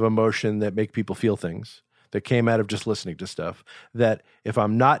that have emotion, that make people feel things, that came out of just listening to stuff, that if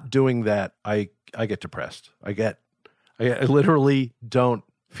I'm not doing that, I get depressed. I literally don't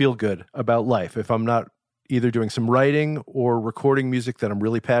feel good about life. If I'm not either doing some writing or recording music that I'm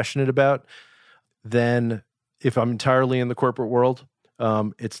really passionate about, then if I'm entirely in the corporate world,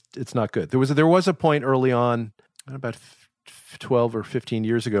 it's not good. There was a point early on, about 12 or 15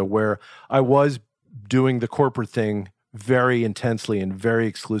 years ago, where I was doing the corporate thing very intensely and very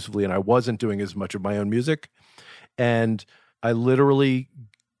exclusively, and I wasn't doing as much of my own music. And I literally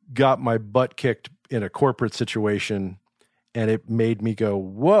got my butt kicked in a corporate situation, and it made me go,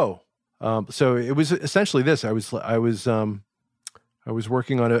 whoa. So it was essentially this. I was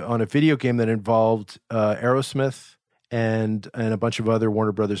working on a video game that involved Aerosmith and a bunch of other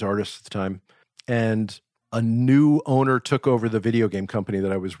Warner Brothers artists at the time. And a new owner took over the video game company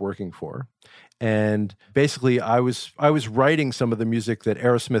that I was working for. And basically I was writing some of the music that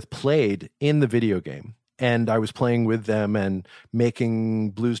Aerosmith played in the video game. And I was playing with them and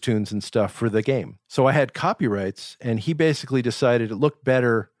making blues tunes and stuff for the game. So I had copyrights, and he basically decided it looked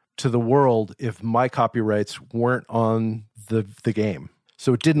better to the world if my copyrights weren't on the game.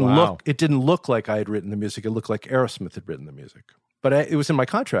 So it didn't look like I had written the music. It looked like Aerosmith had written the music. But it was in my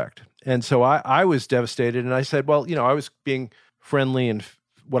contract. And so I was devastated. And I said, well, I was being friendly and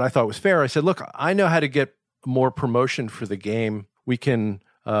what I thought was fair. I said, look, I know how to get more promotion for the game.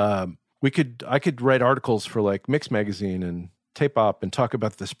 I could write articles for like Mix Magazine and Tape Op and talk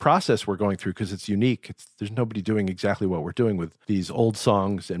about this process we're going through because it's unique. There's nobody doing exactly what we're doing with these old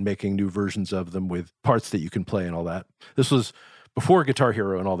songs and making new versions of them with parts that you can play and all that. This was before Guitar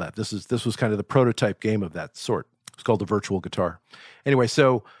Hero and all that. This was kind of the prototype game of that sort. It's called the Virtual Guitar. Anyway,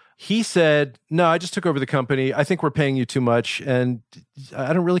 so he said, no, I just took over the company. I think we're paying you too much, and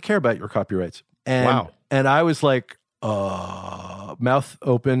I don't really care about your copyrights. And I was like, mouth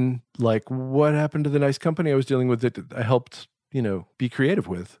open, like, what happened to the nice company I was dealing with that I helped, be creative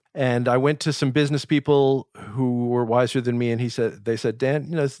with? And I went to some business people who were wiser than me, and they said,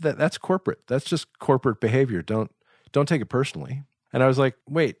 Dan, that's corporate. That's just corporate behavior. Don't take it personally. And I was like,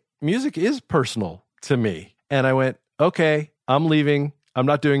 wait, music is personal to me. And I went, okay, I'm leaving. I'm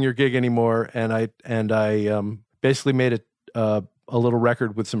not doing your gig anymore. And I basically made a little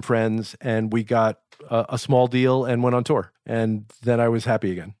record with some friends, and we got a small deal and went on tour. And then I was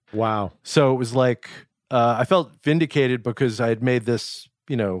happy again. Wow. So it was like, I felt vindicated because I had made this,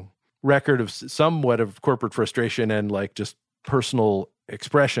 record of somewhat of corporate frustration and like just personal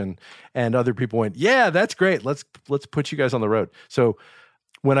expression. And other people went, yeah, that's great. Let's put you guys on the road. So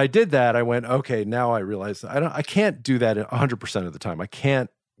when I did that, I went, okay, now I realize that I can't do that 100% of the time. I can't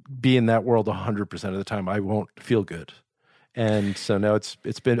be in that world 100% of the time. I won't feel good. And so now it's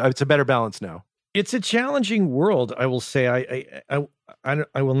a better balance now. It's a challenging world, I will say.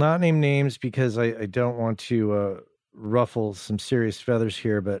 I will not name names because I don't want to ruffle some serious feathers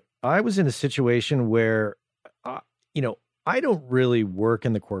here, but I was in a situation where, I don't really work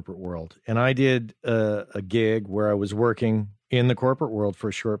in the corporate world. And I did a gig where I was working in the corporate world for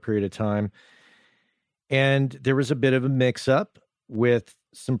a short period of time. And there was a bit of a mix-up with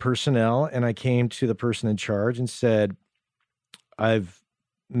some personnel. And I came to the person in charge and said, I've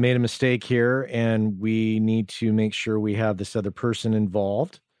made a mistake here and we need to make sure we have this other person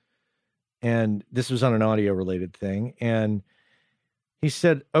involved. And this was on an audio related thing. And he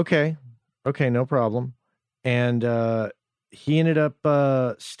said, okay, no problem. And he ended up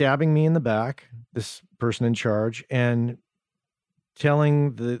stabbing me in the back, this person in charge, and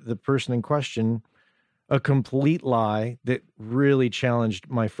telling the person in question a complete lie that really challenged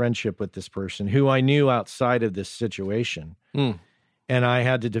my friendship with this person who I knew outside of this situation. Mm. And I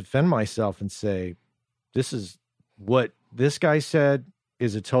had to defend myself and say, this is what this guy said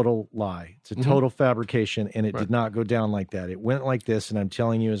is a total lie. It's a total fabrication, and it did not go down like that. It went like this, and I'm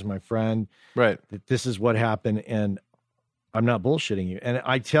telling you as my friend that this is what happened, and I'm not bullshitting you. And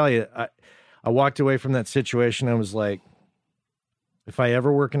I tell you, I walked away from that situation. I was like, if I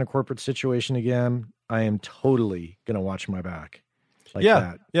ever work in a corporate situation again, I am totally going to watch my back like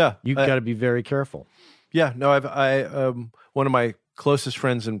that. Yeah. You've got to be very careful. Yeah. No, one of my closest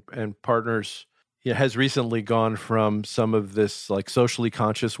friends and partners has recently gone from some of this like socially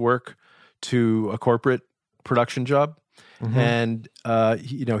conscious work to a corporate production job. Mm-hmm. And,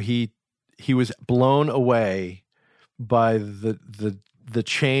 he was blown away by the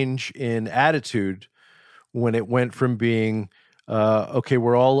change in attitude when it went from being, okay,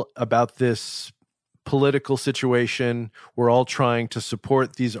 we're all about this political situation. We're all trying to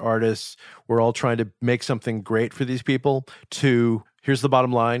support these artists. We're all trying to make something great for these people, to here's the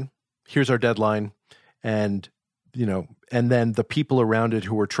bottom line. Here's our deadline. And, and then the people around it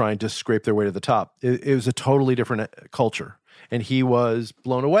who were trying to scrape their way to the top. It was a totally different culture. And he was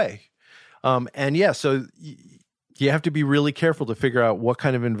blown away. So you have to be really careful to figure out what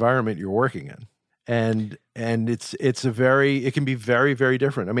kind of environment you're working in. And it can be very, very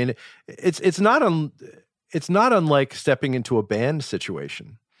different. I mean, it's not unlike stepping into a band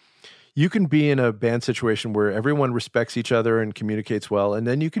situation. You can be in a band situation where everyone respects each other and communicates well. And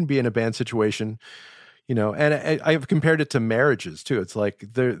then you can be in a band situation, and I've compared it to marriages too. It's like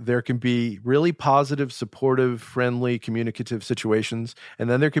there can be really positive, supportive, friendly, communicative situations. And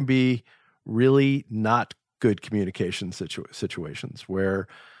then there can be really not good communication situations where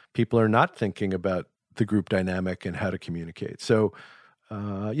people are not thinking about the group dynamic and how to communicate. So,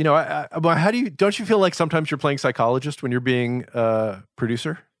 don't you feel like sometimes you're playing psychologist when you're being a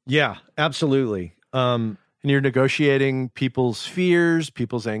producer? Yeah, absolutely. And you're negotiating people's fears,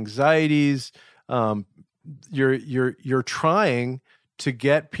 people's anxieties. You're trying to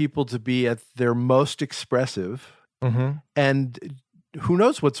get people to be at their most expressive, and who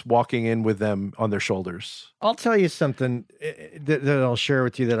knows what's walking in with them on their shoulders. I'll tell you something that I'll share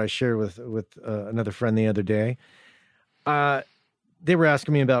with you that I shared with another friend the other day. They were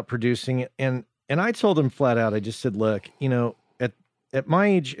asking me about producing, and I told them flat out, I just said, look, at my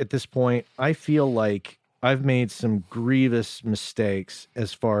age at this point, I feel like I've made some grievous mistakes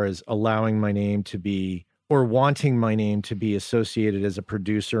as far as allowing my name to be, or wanting my name to be associated as a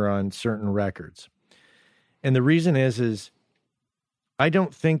producer on certain records. And the reason is I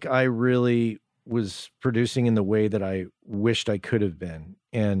don't think I really was producing in the way that I wished I could have been.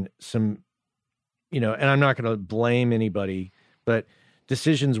 And and I'm not going to blame anybody, but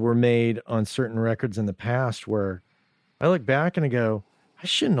decisions were made on certain records in the past where I look back and I go, I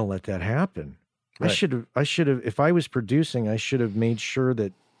shouldn't have let that happen. Right. I should have, if I was producing, I should have made sure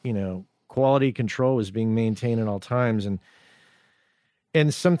that, quality control was being maintained at all times.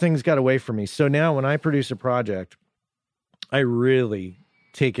 And some things got away from me. So now when I produce a project, I really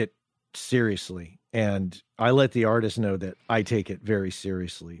take it seriously, and I let the artist know that I take it very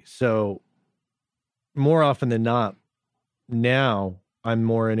seriously. So more often than not, now I'm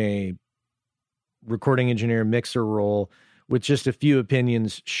more in a recording engineer mixer role with just a few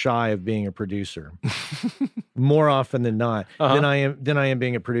opinions shy of being a producer. More often than not, than I am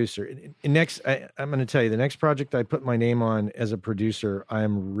being a producer. I'm going to tell you, the next project I put my name on as a producer, I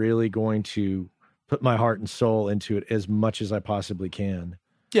am really going to put my heart and soul into it as much as I possibly can.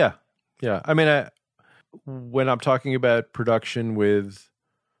 Yeah. Yeah. I mean, when I'm talking about production with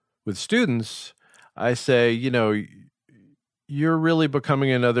students, I say, you you're really becoming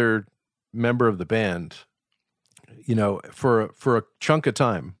another member of the band, for a chunk of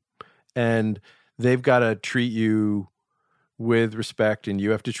time, and they've got to treat you with respect, and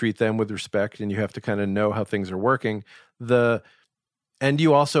you have to treat them with respect, and you have to kind of know how things are working. And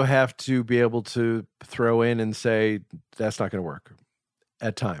you also have to be able to throw in and say, that's not going to work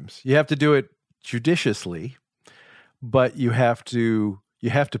at times. You have to do it judiciously, but you have to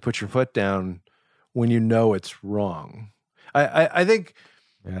put your foot down when you know it's wrong. I think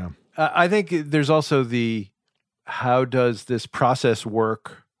there's also the how does this process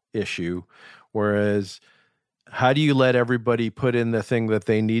work issue, whereas how do you let everybody put in the thing that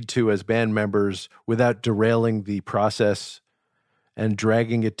they need to as band members without derailing the process and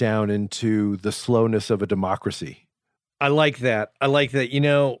dragging it down into the slowness of a democracy? I like that.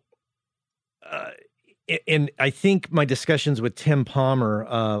 And I think my discussions with Tim Palmer,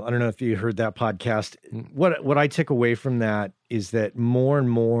 I don't know if you heard that podcast. What I took away from that is that more and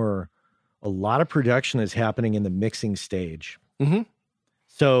more, a lot of production is happening in the mixing stage. Mm-hmm.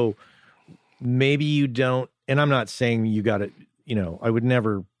 So maybe you don't, and I'm not saying you got to, I would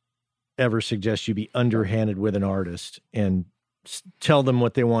never, ever suggest you be underhanded with an artist and tell them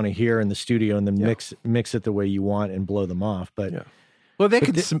what they want to hear in the studio and then mix it the way you want and blow them off. But well, they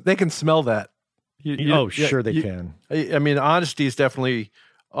can smell that. Sure they can. I mean, honesty is definitely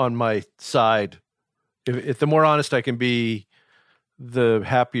on my side. If the more honest I can be, the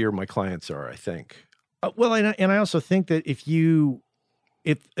happier my clients are, I think. Well, and I also think that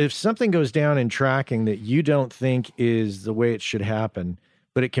if something goes down in tracking that you don't think is the way it should happen,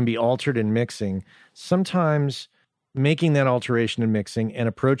 but it can be altered in mixing, sometimes making that alteration in mixing and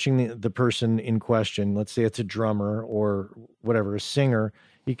approaching the person in question, let's say it's a drummer or whatever, a singer,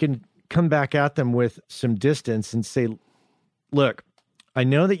 you can come back at them with some distance and say, look, I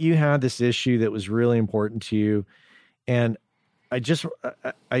know that you had this issue that was really important to you, and I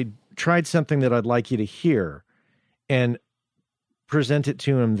tried something that I'd like you to hear, and present it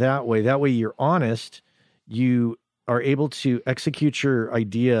to him that way. That way you're honest. You are able to execute your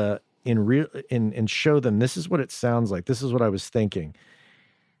idea and show them, this is what it sounds like. This is what I was thinking.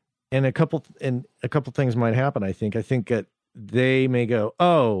 And a couple things might happen. I think that they may go,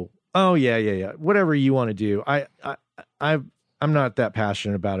 oh yeah. Whatever you want to do. I'm not that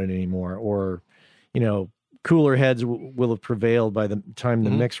passionate about it anymore. Or, cooler heads will have prevailed by the time the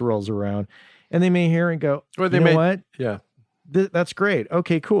mix rolls around, and they may hear and go, or they may, what? Yeah. That's great.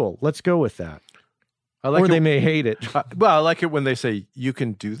 Okay, cool. Let's go with that. They may hate it. I like it when they say, you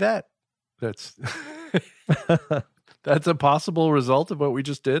can do that. That's a possible result of what we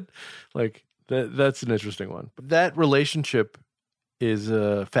just did. Like that's an interesting one. That relationship is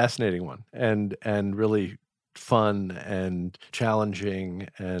a fascinating one and really fun and challenging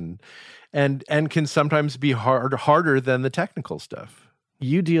and can sometimes be harder than the technical stuff.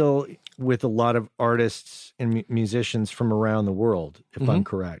 You deal with a lot of artists and musicians from around the world, if I'm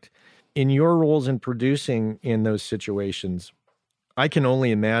correct. In your roles in producing in those situations, I can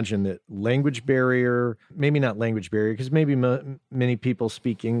only imagine that language barrier, maybe not language barrier, because maybe many people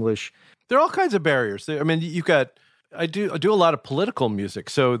speak English. There are all kinds of barriers. I mean, I do a lot of political music.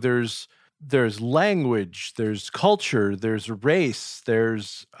 So there's language, there's culture, there's race,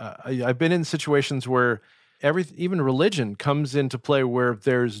 I've been in situations where even religion comes into play, where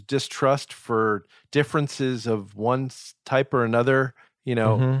there's distrust for differences of one type or another.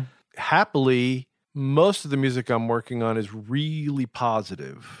 Happily, most of the music I'm working on is really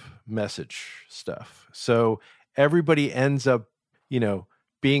positive message stuff. So everybody ends up,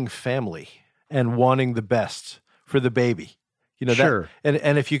 being family and wanting the best for the baby. Sure.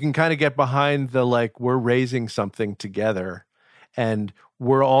 And if you can kind of get behind the, we're raising something together and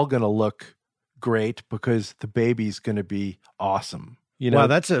we're all going to look great because the baby's going to be awesome.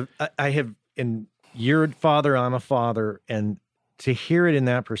 Wow, you're a father, I'm a father. And to hear it in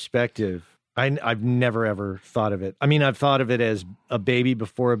that perspective, I've never, ever thought of it. I mean, I've thought of it as a baby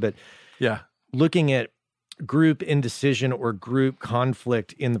before, but looking at group indecision or group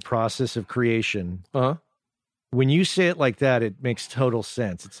conflict in the process of creation, when you say it like that, it makes total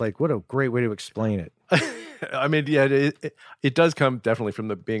sense. It's like, what a great way to explain it. I mean, it does come definitely from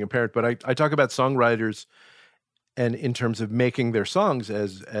being a parent, but I talk about songwriters and in terms of making their songs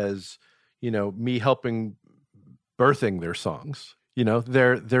as me helping birthing their songs.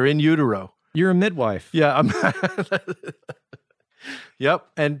 They're in utero. You're a midwife. Yeah, I'm. Yep,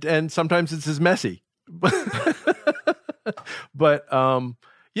 and sometimes it's as messy, but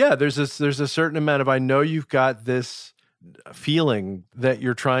there's a certain amount of, I know you've got this feeling that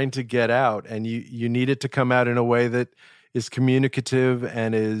you're trying to get out, and you need it to come out in a way that is communicative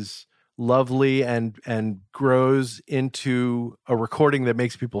and is lovely and grows into a recording that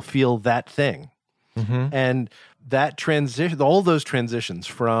makes people feel that thing. Mm-hmm. And that transition, all those transitions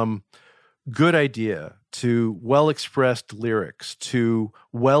from good idea to well-expressed lyrics to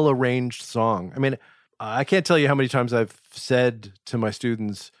well-arranged song. I mean, I can't tell you how many times I've said to my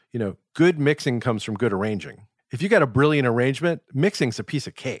students, good mixing comes from good arranging. If you got a brilliant arrangement, mixing's a piece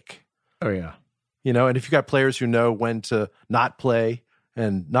of cake. Oh, yeah. And if you got players who know when to not play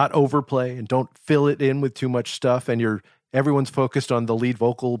and not overplay and don't fill it in with too much stuff, and everyone's focused on the lead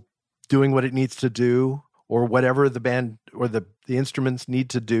vocal doing what it needs to do, or whatever the band or the instruments need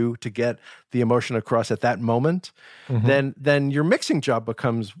to do to get the emotion across at that moment, then your mixing job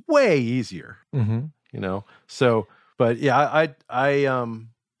becomes way easier. So, but yeah, I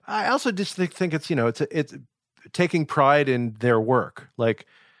also just think it's it's taking pride in their work. Like,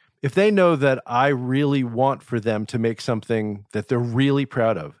 if they know that I really want for them to make something that they're really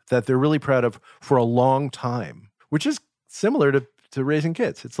proud of for a long time, which is similar to raising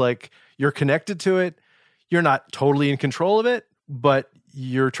kids. It's like you're connected to it. You're not totally in control of it, but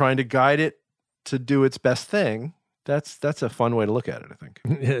you're trying to guide it to do its best thing. That's a fun way to look at it, I think.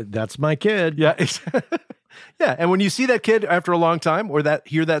 That's my kid. Yeah. Yeah. And when you see that kid after a long time or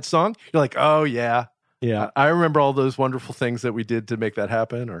hear that song, you're like, oh, yeah. Yeah. I remember all those wonderful things that we did to make that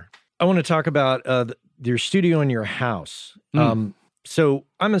happen. I want to talk about your studio in your house. So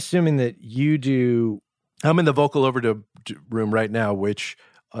I'm assuming that you do. I'm in the vocal overdub room right now, which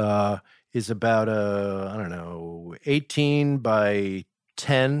is about 18 by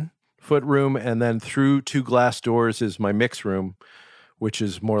 10 foot room. And then through 2 glass doors is my mix room, which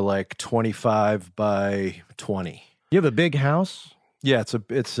is more like 25 by 20. You have a big house? Yeah, it's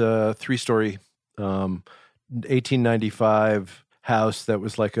a 3-story 1895 house that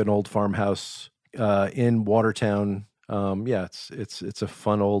was like an old farmhouse in Watertown. It's a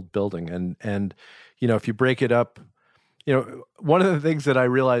fun old building, and if you break it up, one of the things that I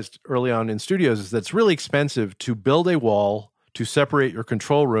realized early on in studios is that it's really expensive to build a wall to separate your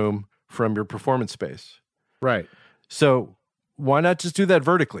control room from your performance space. Right. So why not just do that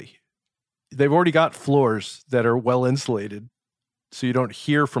vertically? They've already got floors that are well insulated, so you don't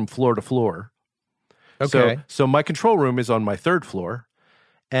hear from floor to floor. Okay. So my control room is on my 3rd floor,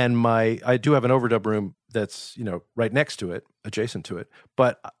 and I do have an overdub room that's, right next to it, adjacent to it.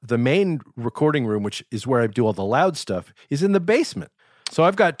 But the main recording room, which is where I do all the loud stuff, is in the basement. So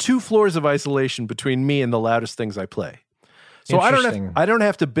I've got 2 floors of isolation between me and the loudest things I play. So I don't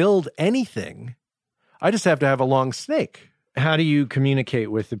have to build anything. I just have to have a long snake. How do you communicate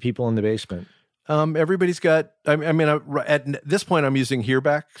with the people in the basement? Everybody's got, at this point I'm using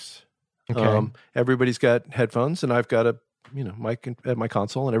hearbacks. Okay. Everybody's got headphones, and I've got a mic at my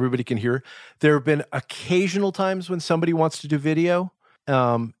console, and everybody can hear. There have been occasional times when somebody wants to do video,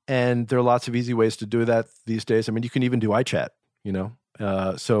 and there are lots of easy ways to do that these days. I mean, you can even do iChat,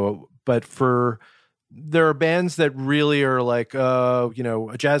 there are bands that really are like, a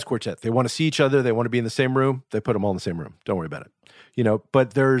jazz quartet. They want to see each other. They want to be in the same room. They put them all in the same room. Don't worry about it.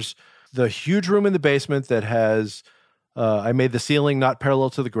 But there's the huge room in the basement that has, I made the ceiling not parallel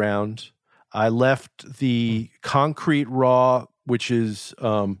to the ground. I left the concrete raw, which is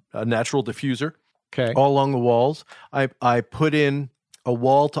a natural diffuser, all along the walls. I put in a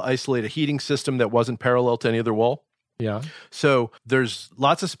wall to isolate a heating system that wasn't parallel to any other wall. Yeah. So there's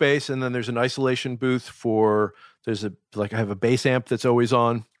lots of space, and then there's an isolation booth I have a bass amp that's always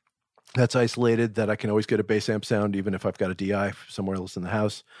on, that's isolated, that I can always get a bass amp sound even if I've got a DI somewhere else in the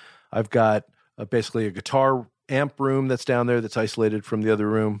house. I've got basically a guitar amp room that's down there that's isolated from the other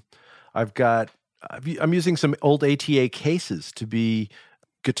room. I'm using some old ATA cases to be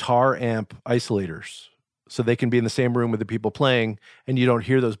guitar amp isolators, so they can be in the same room with the people playing, and you don't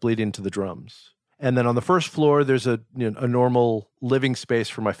hear those bleed into the drums. And then on the 1st floor, there's a normal living space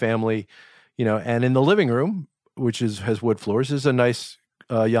for my family, and in the living room, which has wood floors, is a nice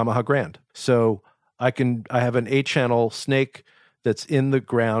Yamaha Grand. So I have an 8-channel snake that's in the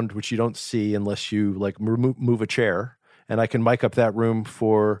ground, which you don't see unless you move a chair. And I can mic up that room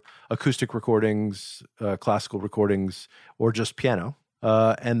for acoustic recordings, classical recordings, or just piano.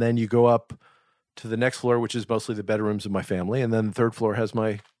 And then you go up to the next floor, which is mostly the bedrooms of my family. And then the 3rd floor has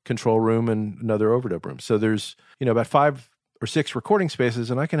my control room and another overdub room. So there's, about 5 or 6 recording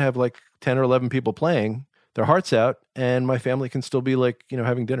spaces, and I can have 10 or 11 people playing their hearts out, and my family can still be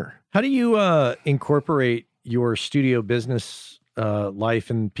having dinner. How do you incorporate your studio business life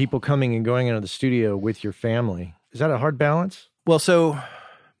and people coming and going into the studio with your family? Is that a hard balance? Well, so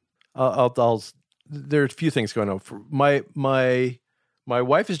there are a few things going on. For my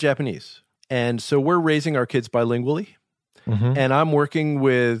wife is Japanese, and so we're raising our kids bilingually. Mm-hmm. And I'm working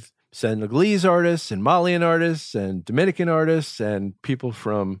with Senegalese artists and Malian artists and Dominican artists and people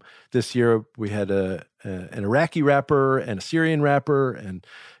from this year. We had an Iraqi rapper and a Syrian rapper and,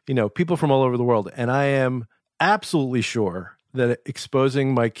 people from all over the world. And I am absolutely sure that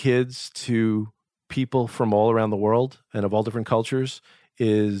exposing my kids to people from all around the world and of all different cultures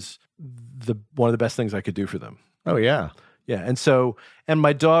is one of the best things I could do for them. Oh, yeah. Yeah. And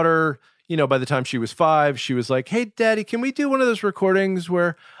my daughter, by the time she was 5, she was like, "Hey, Daddy, can we do one of those recordings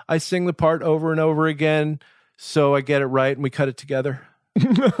where I sing the part over and over again so I get it right and we cut it together?"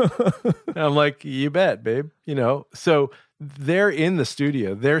 And I'm like, "You bet, babe." So they're in the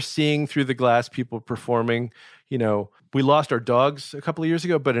studio. They're seeing through the glass people performing. We lost our dogs a couple of years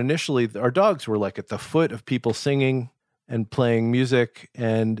ago, but initially our dogs were like at the foot of people singing and playing music.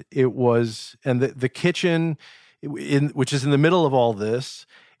 And the kitchen, which is in the middle of all this,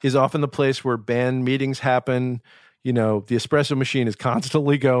 is often the place where band meetings happen. The espresso machine is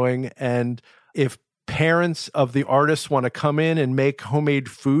constantly going. And if parents of the artists want to come in and make homemade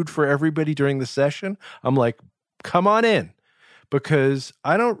food for everybody during the session, I'm like, come on in. Because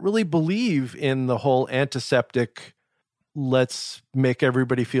I don't really believe in the whole antiseptic, let's make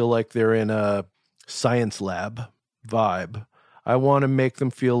everybody feel like they're in a science lab vibe. I want to make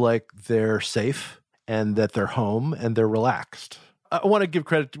them feel like they're safe and that they're home and they're relaxed. I want to give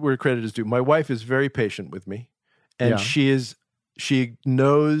credit where credit is due. My wife is very patient with me, and she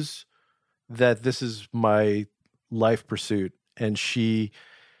knows that this is my life pursuit, and she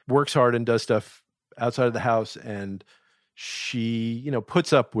works hard and does stuff outside of the house, and she,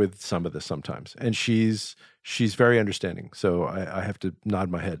 puts up with some of this sometimes, and she's very understanding. So I have to nod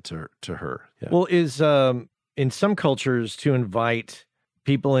my head to her. Yeah. Well, is in some cultures to invite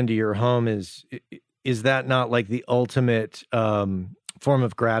people into your home is that not like the ultimate form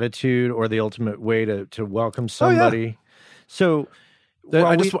of gratitude or the ultimate way to welcome somebody? Oh, yeah. So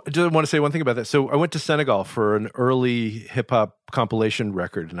I just want to say one thing about that. So I went to Senegal for an early hip hop compilation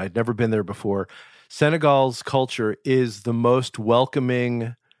record, and I'd never been there before. Senegal's culture is the most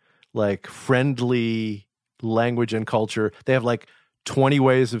welcoming, like friendly language and culture. They have like 20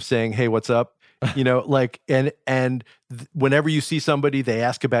 ways of saying, "Hey, what's up?" And whenever you see somebody, they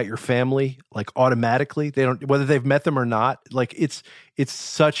ask about your family, like automatically. They don't, whether they've met them or not. Like it's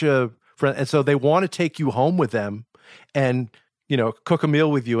such a friend, and so they want to take you home with them, and cook a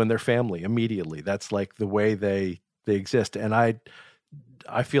meal with you and their family immediately. That's like the way they exist, and I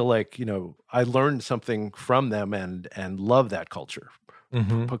feel like I learned something from them and love that culture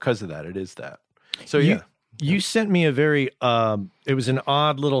because of that. It is that. So You sent me a very, it was an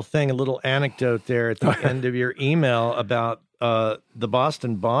odd little thing, a little anecdote there at the end of your email about the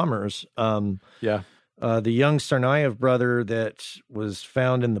Boston bombers. The young Tsarnaev brother that was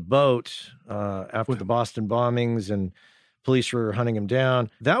found in the boat after the Boston bombings and police were hunting him down.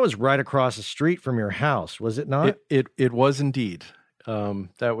 That was right across the street from your house, was it not? It was indeed.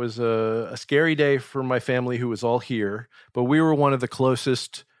 That was a scary day for my family who was all here, but we were one of the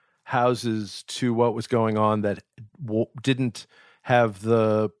closest houses to what was going on that didn't have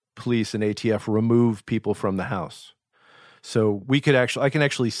the police and ATF remove people from the house. So I can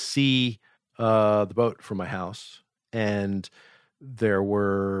actually see the boat from my house, and there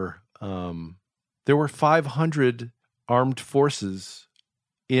were 500 armed forces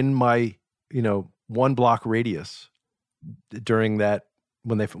in my 1 block radius during that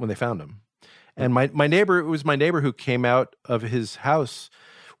when they found him. And my neighbor, it was my neighbor who came out of his house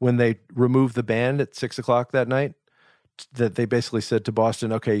when they removed the band at 6:00 that night, that they basically said to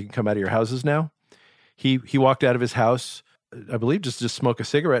Boston, "Okay, you can come out of your houses now." He walked out of his house, I believe, just to smoke a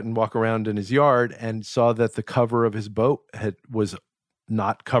cigarette and walk around in his yard, and saw that the cover of his boat was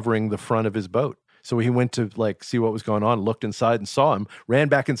not covering the front of his boat. So he went to see what was going on, looked inside and saw him, ran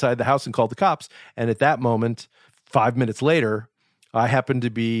back inside the house and called the cops. And at that moment, 5 minutes later, I happened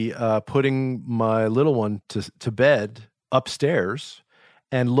to be putting my little one to bed upstairs,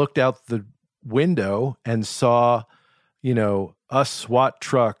 and looked out the window and saw, a SWAT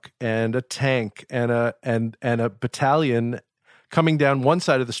truck and a tank and a battalion coming down one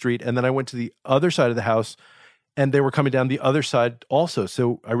side of the street. And then I went to the other side of the house, and they were coming down the other side also.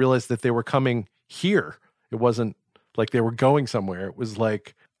 So I realized that they were coming here. It wasn't like they were going somewhere. It was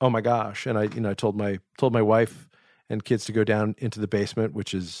like, oh my gosh. And I told my wife and kids to go down into the basement,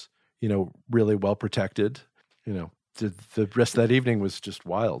 which is, really well protected. The rest of that evening was just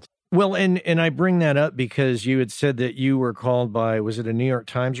wild. Well, and I bring that up because you had said that you were called by, was it a New York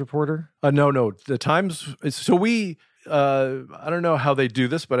Times reporter? No. The Times. So we, I don't know how they do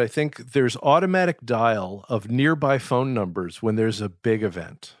this, but I think there's automatic dial of nearby phone numbers when there's a big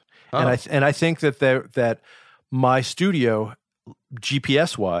event. Oh. And I think that my studio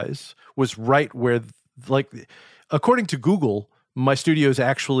GPS wise, was right where, like, according to Google, my studio is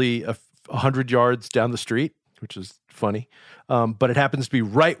actually 100 yards down the street, which is funny. But it happens to be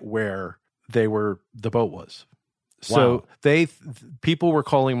right where the boat was. So people were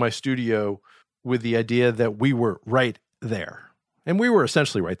calling my studio with the idea that we were right there. And we were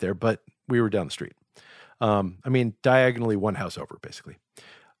essentially right there, but we were down the street. Diagonally one house over, basically.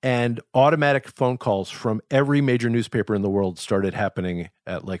 And automatic phone calls from every major newspaper in the world started happening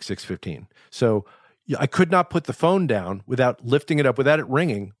at like 6:15. So I could not put the phone down without lifting it up, without it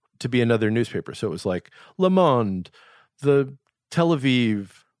ringing, to be another newspaper. So it was like Le Monde, the Tel Aviv,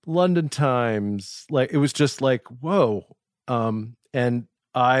 London Times. Like, it was just like, whoa. And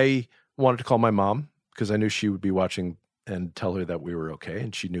I wanted to call my mom because I knew she would be watching and tell her that we were okay.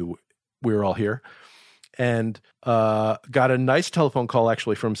 And she knew we were all here. And got a nice telephone call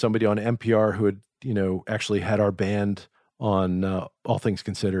actually from somebody on NPR who had, actually had our band on All Things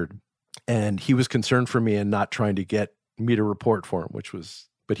Considered. And he was concerned for me and not trying to get me to report for him,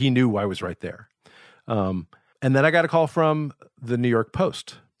 but he knew I was right there. And then I got a call from the New York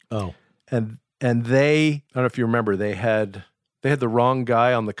Post. Oh. And they, I don't know if you remember, they had the wrong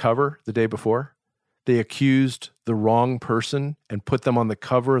guy on the cover the day before. They accused the wrong person and put them on the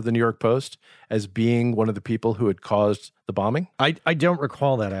cover of the New York Post as being one of the people who had caused the bombing. I don't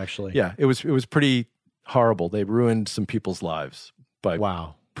recall that, actually. Yeah, it was pretty horrible. They ruined some people's lives by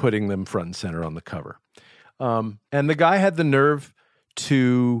putting them front and center on the cover. And the guy had the nerve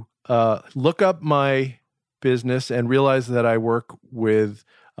to look up my business and realize that I work with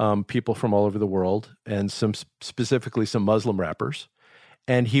people from all over the world, and specifically some Muslim rappers.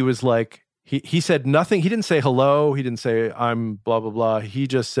 And he was like, he said nothing. He didn't say hello. He didn't say I'm blah, blah, blah. He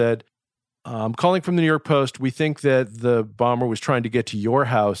just said, I'm calling from the New York Post. We think that the bomber was trying to get to your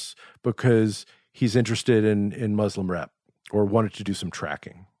house because he's interested in Muslim rap or wanted to do some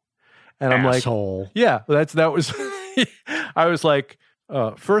tracking. And I'm Asshole. like, yeah, that was, I was like,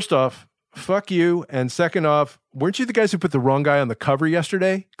 first off, fuck you. And second off, weren't you the guys who put the wrong guy on the cover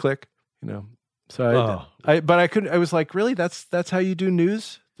yesterday? Click, So I was like, really? That's how you do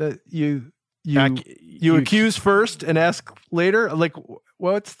news? That you accuse first and ask later? Like,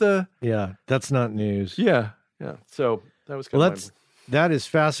 what's the... Yeah, that's not news. Yeah. So that was kind of... That is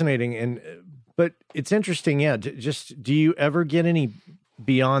fascinating. But it's interesting, yeah. Just, do you ever get any,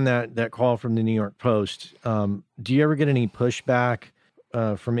 beyond that call from the New York Post, do you ever get any pushback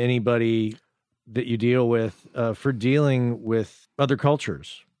from anybody that you deal with for dealing with other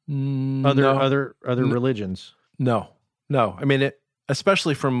cultures, other religions? No. I mean,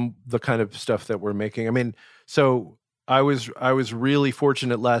 especially from the kind of stuff that we're making. I mean, so I was really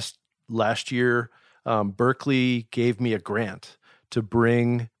fortunate last year. Berkeley gave me a grant to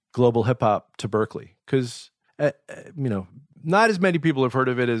bring global hip hop to Berkeley because not as many people have heard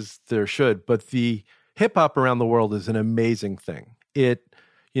of it as there should, but the hip hop around the world is an amazing thing.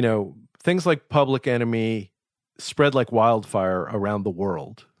 Things like Public Enemy spread like wildfire around the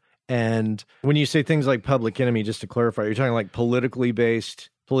world. And when you say things like Public Enemy, just to clarify, you're talking like politically based,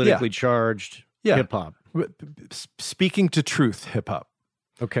 politically charged hip hop. Speaking to truth hip hop.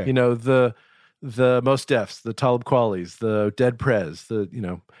 Okay. The Mos Defs, the Talib Kwalis, the Dead Prez,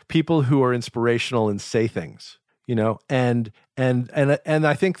 people who are inspirational and say things, and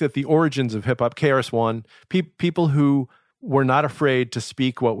I think that the origins of hip hop, KRS-One, people who were not afraid to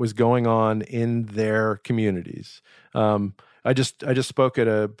speak what was going on in their communities. I just spoke at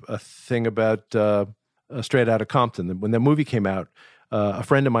a thing about Straight Outta Compton. When that movie came out, a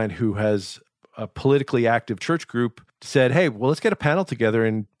friend of mine who has a politically active church group said, hey, well, let's get a panel together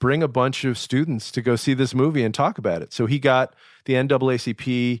and bring a bunch of students to go see this movie and talk about it. So he got the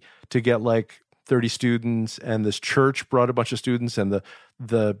NAACP to get like 30 students, and this church brought a bunch of students, and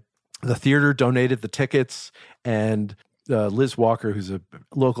the theater donated the tickets, and Liz Walker, who's a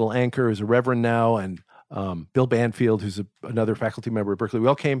local anchor, who's a reverend now, and Bill Banfield, who's another faculty member at Berkeley. We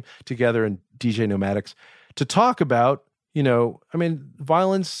all came together in DJ Nomadics to talk about,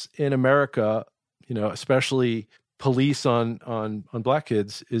 violence in America, especially police on Black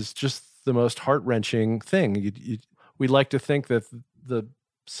kids, is just the most heart-wrenching thing. We like to think that the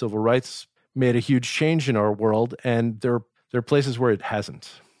civil rights made a huge change in our world, and there are places where it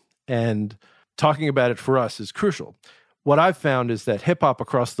hasn't. And talking about it for us is crucial. What I've found is that hip-hop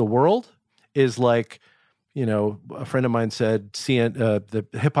across the world is like, a friend of mine said, the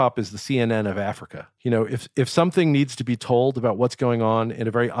hip-hop is the CNN of Africa. If something needs to be told about what's going on in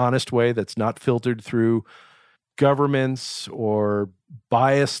a very honest way that's not filtered through governments or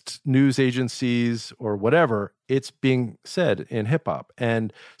biased news agencies or whatever. It's being said in hip hop.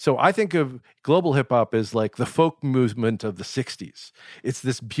 And so I think of global hip hop as like the folk movement of the 60s. It's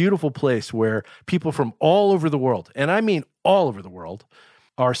this beautiful place where people from all over the world, and I mean all over the world,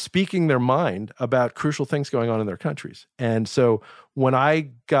 are speaking their mind about crucial things going on in their countries. And so when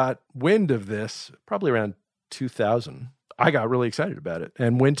I got wind of this, probably around 2000, I got really excited about it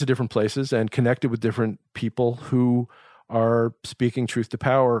and went to different places and connected with different people who are speaking truth to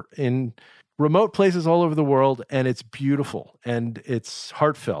power in remote places all over the world. And it's beautiful and it's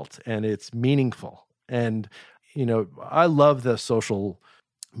heartfelt and it's meaningful. And, you know, I love the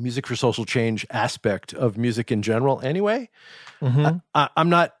music for social change aspect of music in general anyway. I'm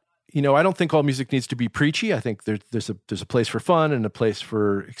not, you know, I don't think all music needs to be preachy. I think there's a place for fun and a place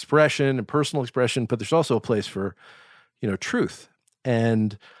for expression and personal expression, but there's also a place for, you know, truth.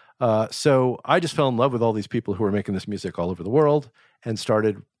 And so I just fell in love with all these people who are making this music all over the world and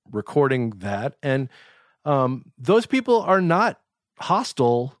started recording that. And those people are not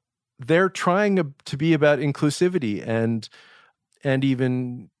hostile. They're trying to be about inclusivity and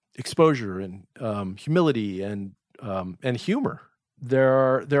even exposure and humility and humor.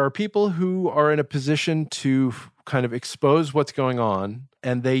 There are people who are in a position to kind of expose what's going on,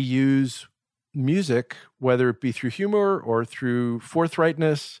 and they use music, whether it be through humor or through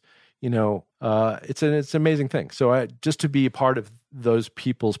forthrightness. You know, it's an amazing thing. So just to be a part of those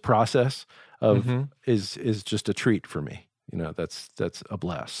people's process of is just a treat for me. You know, that's a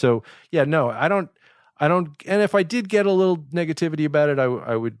blast. So yeah, no, I don't. And if I did get a little negativity about it,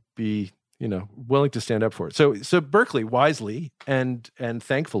 I would be, you know, willing to stand up for it. So Berklee wisely and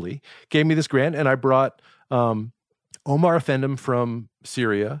thankfully gave me this grant, and I brought Omar Efendim from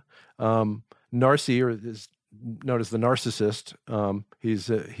Syria, Narsi, or is known as the Narcissist.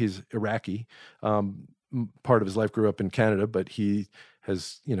 He's Iraqi. Part of his life grew up in Canada, but he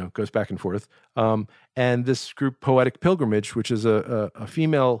has, you know, goes back and forth. And this group, Poetic Pilgrimage, which is a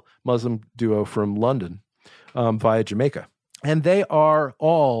female Muslim duo from London via Jamaica. And they are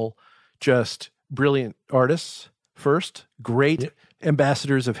all just brilliant artists first, great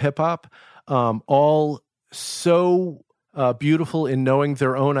ambassadors of hip hop, all so beautiful in knowing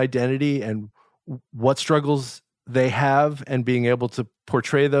their own identity and what struggles they have and being able to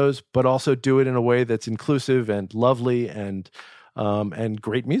portray those, but also do it in a way that's inclusive and lovely and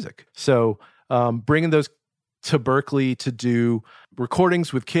great music. So bringing those to Berklee to do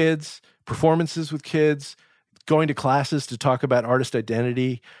recordings with kids, performances with kids, going to classes to talk about artist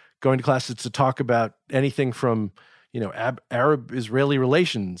identity, going to classes to talk about anything from, you know, Arab-Israeli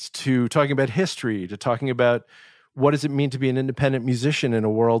relations to talking about history, to talking about what does it mean to be an independent musician in a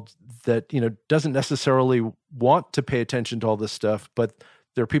world that, you know, doesn't necessarily want to pay attention to all this stuff, but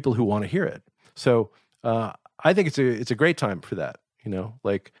there are people who want to hear it. So I think it's a great time for that. You know,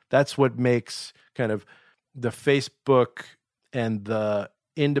 like that's what makes kind of the Facebook and the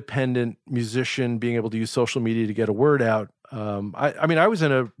independent musician being able to use social media to get a word out. I mean, I was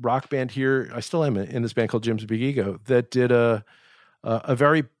in a rock band here. I still am in this band called Jim's Big Ego that did a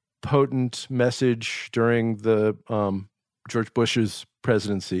very potent message during the George Bush's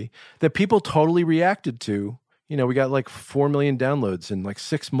presidency that people totally reacted to. You know, we got like 4 million downloads in like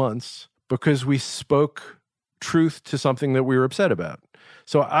 6 months because we spoke truth to something that we were upset about.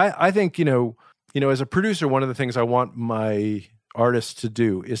 So I think, you know, as a producer, one of the things I want my artists to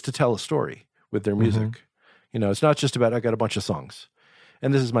do is to tell a story with their music. You know, it's not just about, I got a bunch of songs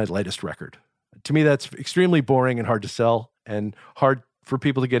and this is my latest record. To me, that's extremely boring and hard to sell and hard for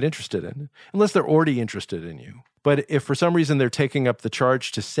people to get interested in, unless they're already interested in you. But if for some reason they're taking up the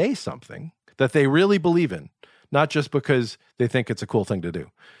charge to say something that they really believe in, not just because they think it's a cool thing to do,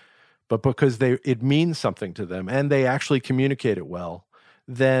 but because it means something to them and they actually communicate it well,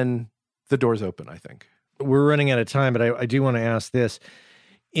 then the door's open, I think. We're running out of time, but I do want to ask this.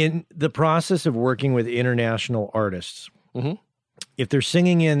 In the process of working with international artists, if they're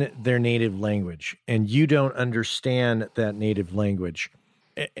singing in their native language and you don't understand that native language,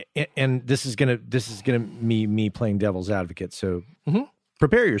 and this is gonna be me playing devil's advocate, so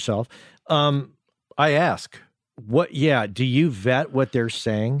prepare yourself. I ask, do you vet what they're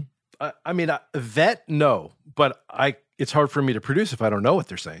saying? I mean, vet, no, but it's hard for me to produce if I don't know what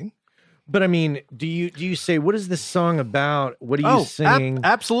they're saying. But I mean, do you say, what is this song about? What are you singing?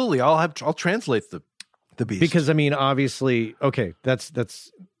 Absolutely. I'll translate the beast. Because I mean, obviously, okay, that's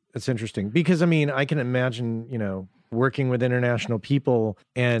interesting. Because I mean, I can imagine, you know, working with international people,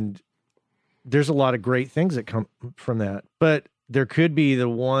 and there's a lot of great things that come from that. But there could be the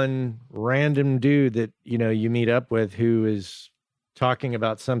one random dude that, you know, you meet up with who is talking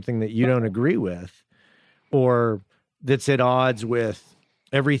about something that you don't agree with. or that's at odds with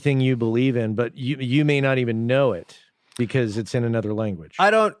everything you believe in, but you may not even know it because it's in another language.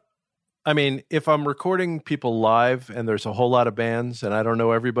 I mean, if I'm recording people live and there's a whole lot of bands and I don't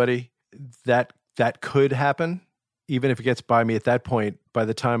know everybody, that could happen. Even if it gets by me at that point, by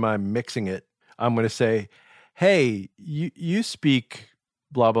the time I'm mixing it, I'm going to say, hey, you speak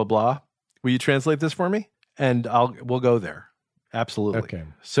blah, blah, blah. Will you translate this for me? And we'll go there. Absolutely. Okay.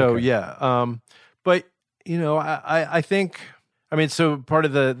 So, Okay. yeah. But, I think, so part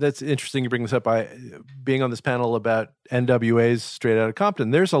of that's interesting you bring this up. Being on this panel about NWA's Straight Outta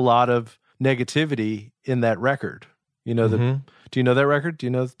Compton, there's a lot of negativity in that record. Do you know that record? Do you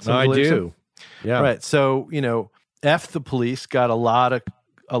know some of the lyrics? I do. Yeah. Right. So, F the Police got a lot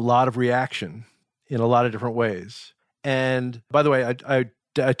of reaction in a lot of different ways. And by the way,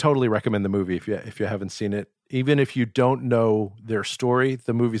 I totally recommend the movie if you haven't seen it. Even if you don't know their story,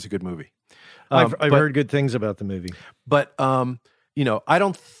 the movie's a good movie. I've heard good things about the movie. But I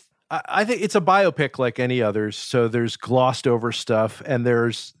think it's a biopic like any others. So there's glossed over stuff, and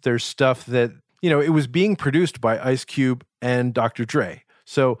there's stuff that, it was being produced by Ice Cube and Dr. Dre.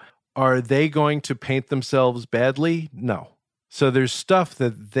 So are they going to paint themselves badly? No. So there's stuff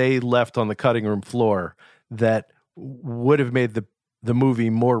that they left on the cutting room floor that would have made the movie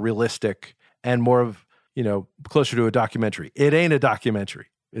more realistic and more of, closer to a documentary. It ain't a documentary.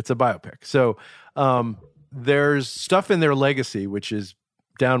 It's a biopic. So there's stuff in their legacy which is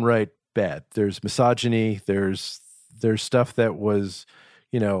downright bad. There's misogyny. There's stuff that was,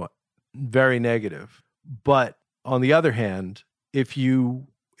 very negative. But on the other hand, if you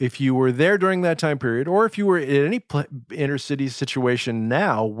were there during that time period, or if you were in any inner city situation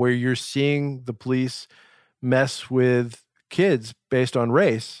now where you're seeing the police mess with kids based on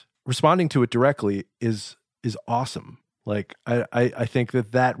race, responding to it directly is awesome. Like I think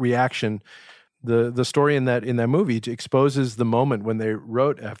that reaction, the story in that movie exposes the moment when they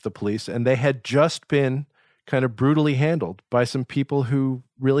wrote F the Police, and they had just been kind of brutally handled by some people who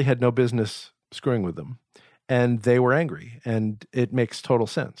really had no business screwing with them. And they were angry, and it makes total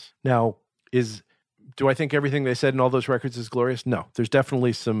sense. Now, do I think everything they said in all those records is glorious? No. There's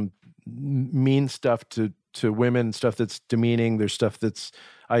definitely some mean stuff to women, stuff that's demeaning. There's stuff that's,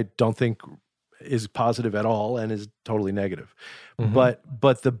 I don't think is positive at all and is totally negative. Mm-hmm.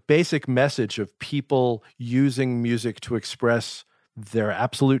 But the basic message of people using music to express their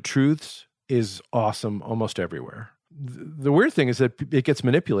absolute truths is awesome almost everywhere. The weird thing is that it gets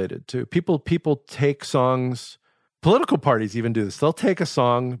manipulated too. People take songs, political parties even do this. They'll take a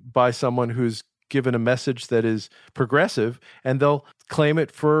song by someone who's given a message that is progressive, and they'll claim it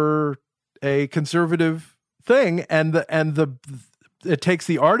for a conservative thing, and it takes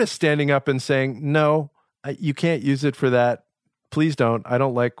the artist standing up and saying, no, you can't use it for that. Please don't. I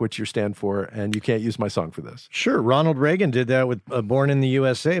don't like what you stand for, and you can't use my song for this. Sure. Ronald Reagan did that with Born in the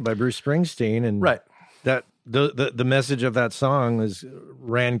USA by Bruce Springsteen. And right. That the message of that song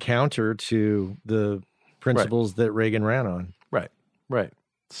ran counter to the principles that Reagan ran on. Right.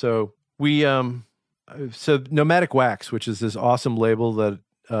 So so Nomadic Wax, which is this awesome label that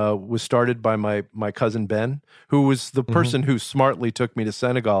was started by my cousin Ben, who was the person who smartly took me to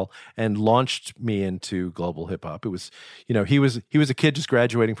Senegal and launched me into global hip hop. It was, he was a kid just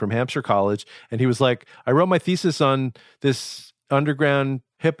graduating from Hampshire College, and he was like, I wrote my thesis on this underground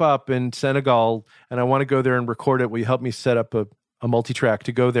hip hop in Senegal, and I want to go there and record it. Will you help me set up a multi-track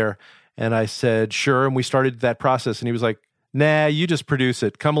to go there? And I said, sure. And we started that process, and he was like, nah, you just produce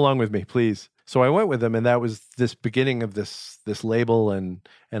it. Come along with me, please. So I went with him, and that was this beginning of this label and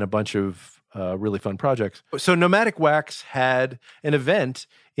a bunch of really fun projects. So Nomadic Wax had an event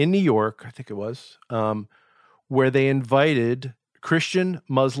in New York, I think it was, where they invited Christian,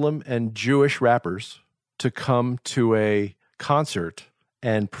 Muslim, and Jewish rappers to come to a concert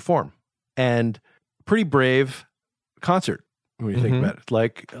and perform. And pretty brave concert when you think about it.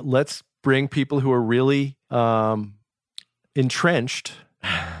 Like, let's bring people who are really entrenched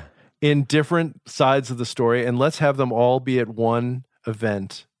in different sides of the story, and let's have them all be at one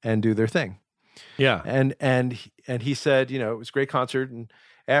event and do their thing. Yeah. And he said, it was a great concert, and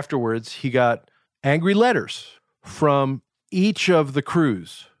afterwards he got angry letters from each of the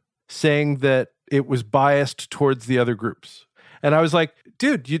crews saying that it was biased towards the other groups. And I was like,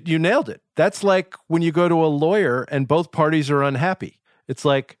 dude, you nailed it. That's like when you go to a lawyer and both parties are unhappy. It's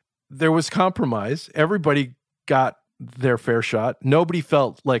like there was compromise. Everybody got their fair shot. Nobody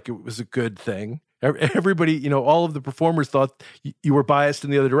felt like it was a good thing. Everybody, all of the performers thought you were biased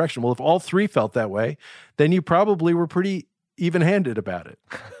in the other direction. Well, if all three felt that way, then you probably were pretty even-handed about it.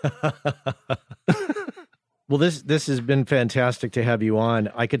 Well, this has been fantastic to have you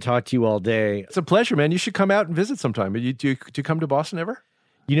on. I could talk to you all day. It's a pleasure, man. You should come out and visit sometime. Do you come to Boston ever?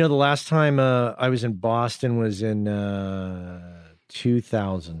 You know, the last time I was in Boston was in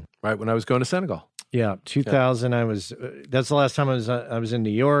 2000. Right, when I was going to Senegal. Yeah, 2000. Yeah. That's the last time I was in New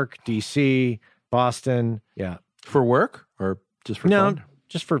York, DC, Boston. Yeah. For work or just for fun? No,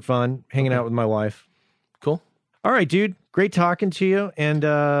 just for fun, hanging out with my wife. Cool. All right, dude. Great talking to you. And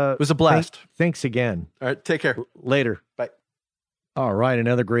it was a blast. Thanks again. All right, take care. Later. Bye. All right,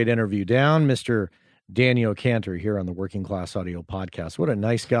 another great interview down. Mr. Daniel Cantor here on the Working Class Audio Podcast. What a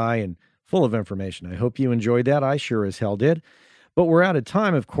nice guy and full of information. I hope you enjoyed that. I sure as hell did. But we're out of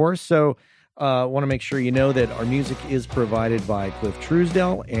time, of course, so I want to make sure you know that our music is provided by Cliff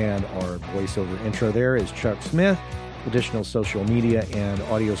Truesdell, and our voiceover intro there is Chuck Smith. Additional social media and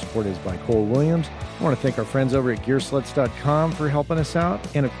audio support is by Cole Williams. I want to thank our friends over at gearsluts.com for helping us out.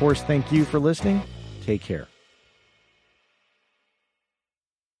 And, of course, thank you for listening. Take care.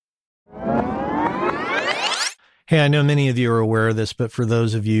 Hey, I know many of you are aware of this, but for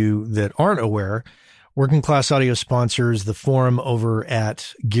those of you that aren't aware, Working Class Audio sponsors the forum over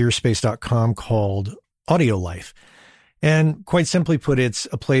at gearspace.com called Audio Life. And quite simply put, it's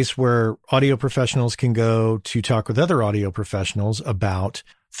a place where audio professionals can go to talk with other audio professionals about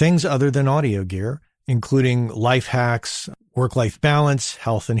things other than audio gear, including life hacks, work-life balance,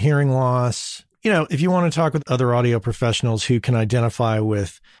 health and hearing loss. You know, if you want to talk with other audio professionals who can identify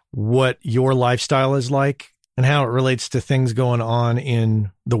with what your lifestyle is like and how it relates to things going on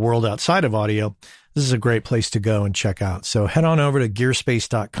in the world outside of audio, this is a great place to go and check out. So head on over to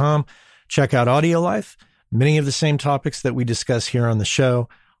gearspace.com, check out Audio Life. Many of the same topics that we discuss here on the show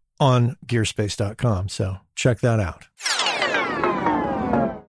on gearspace.com. So check that out.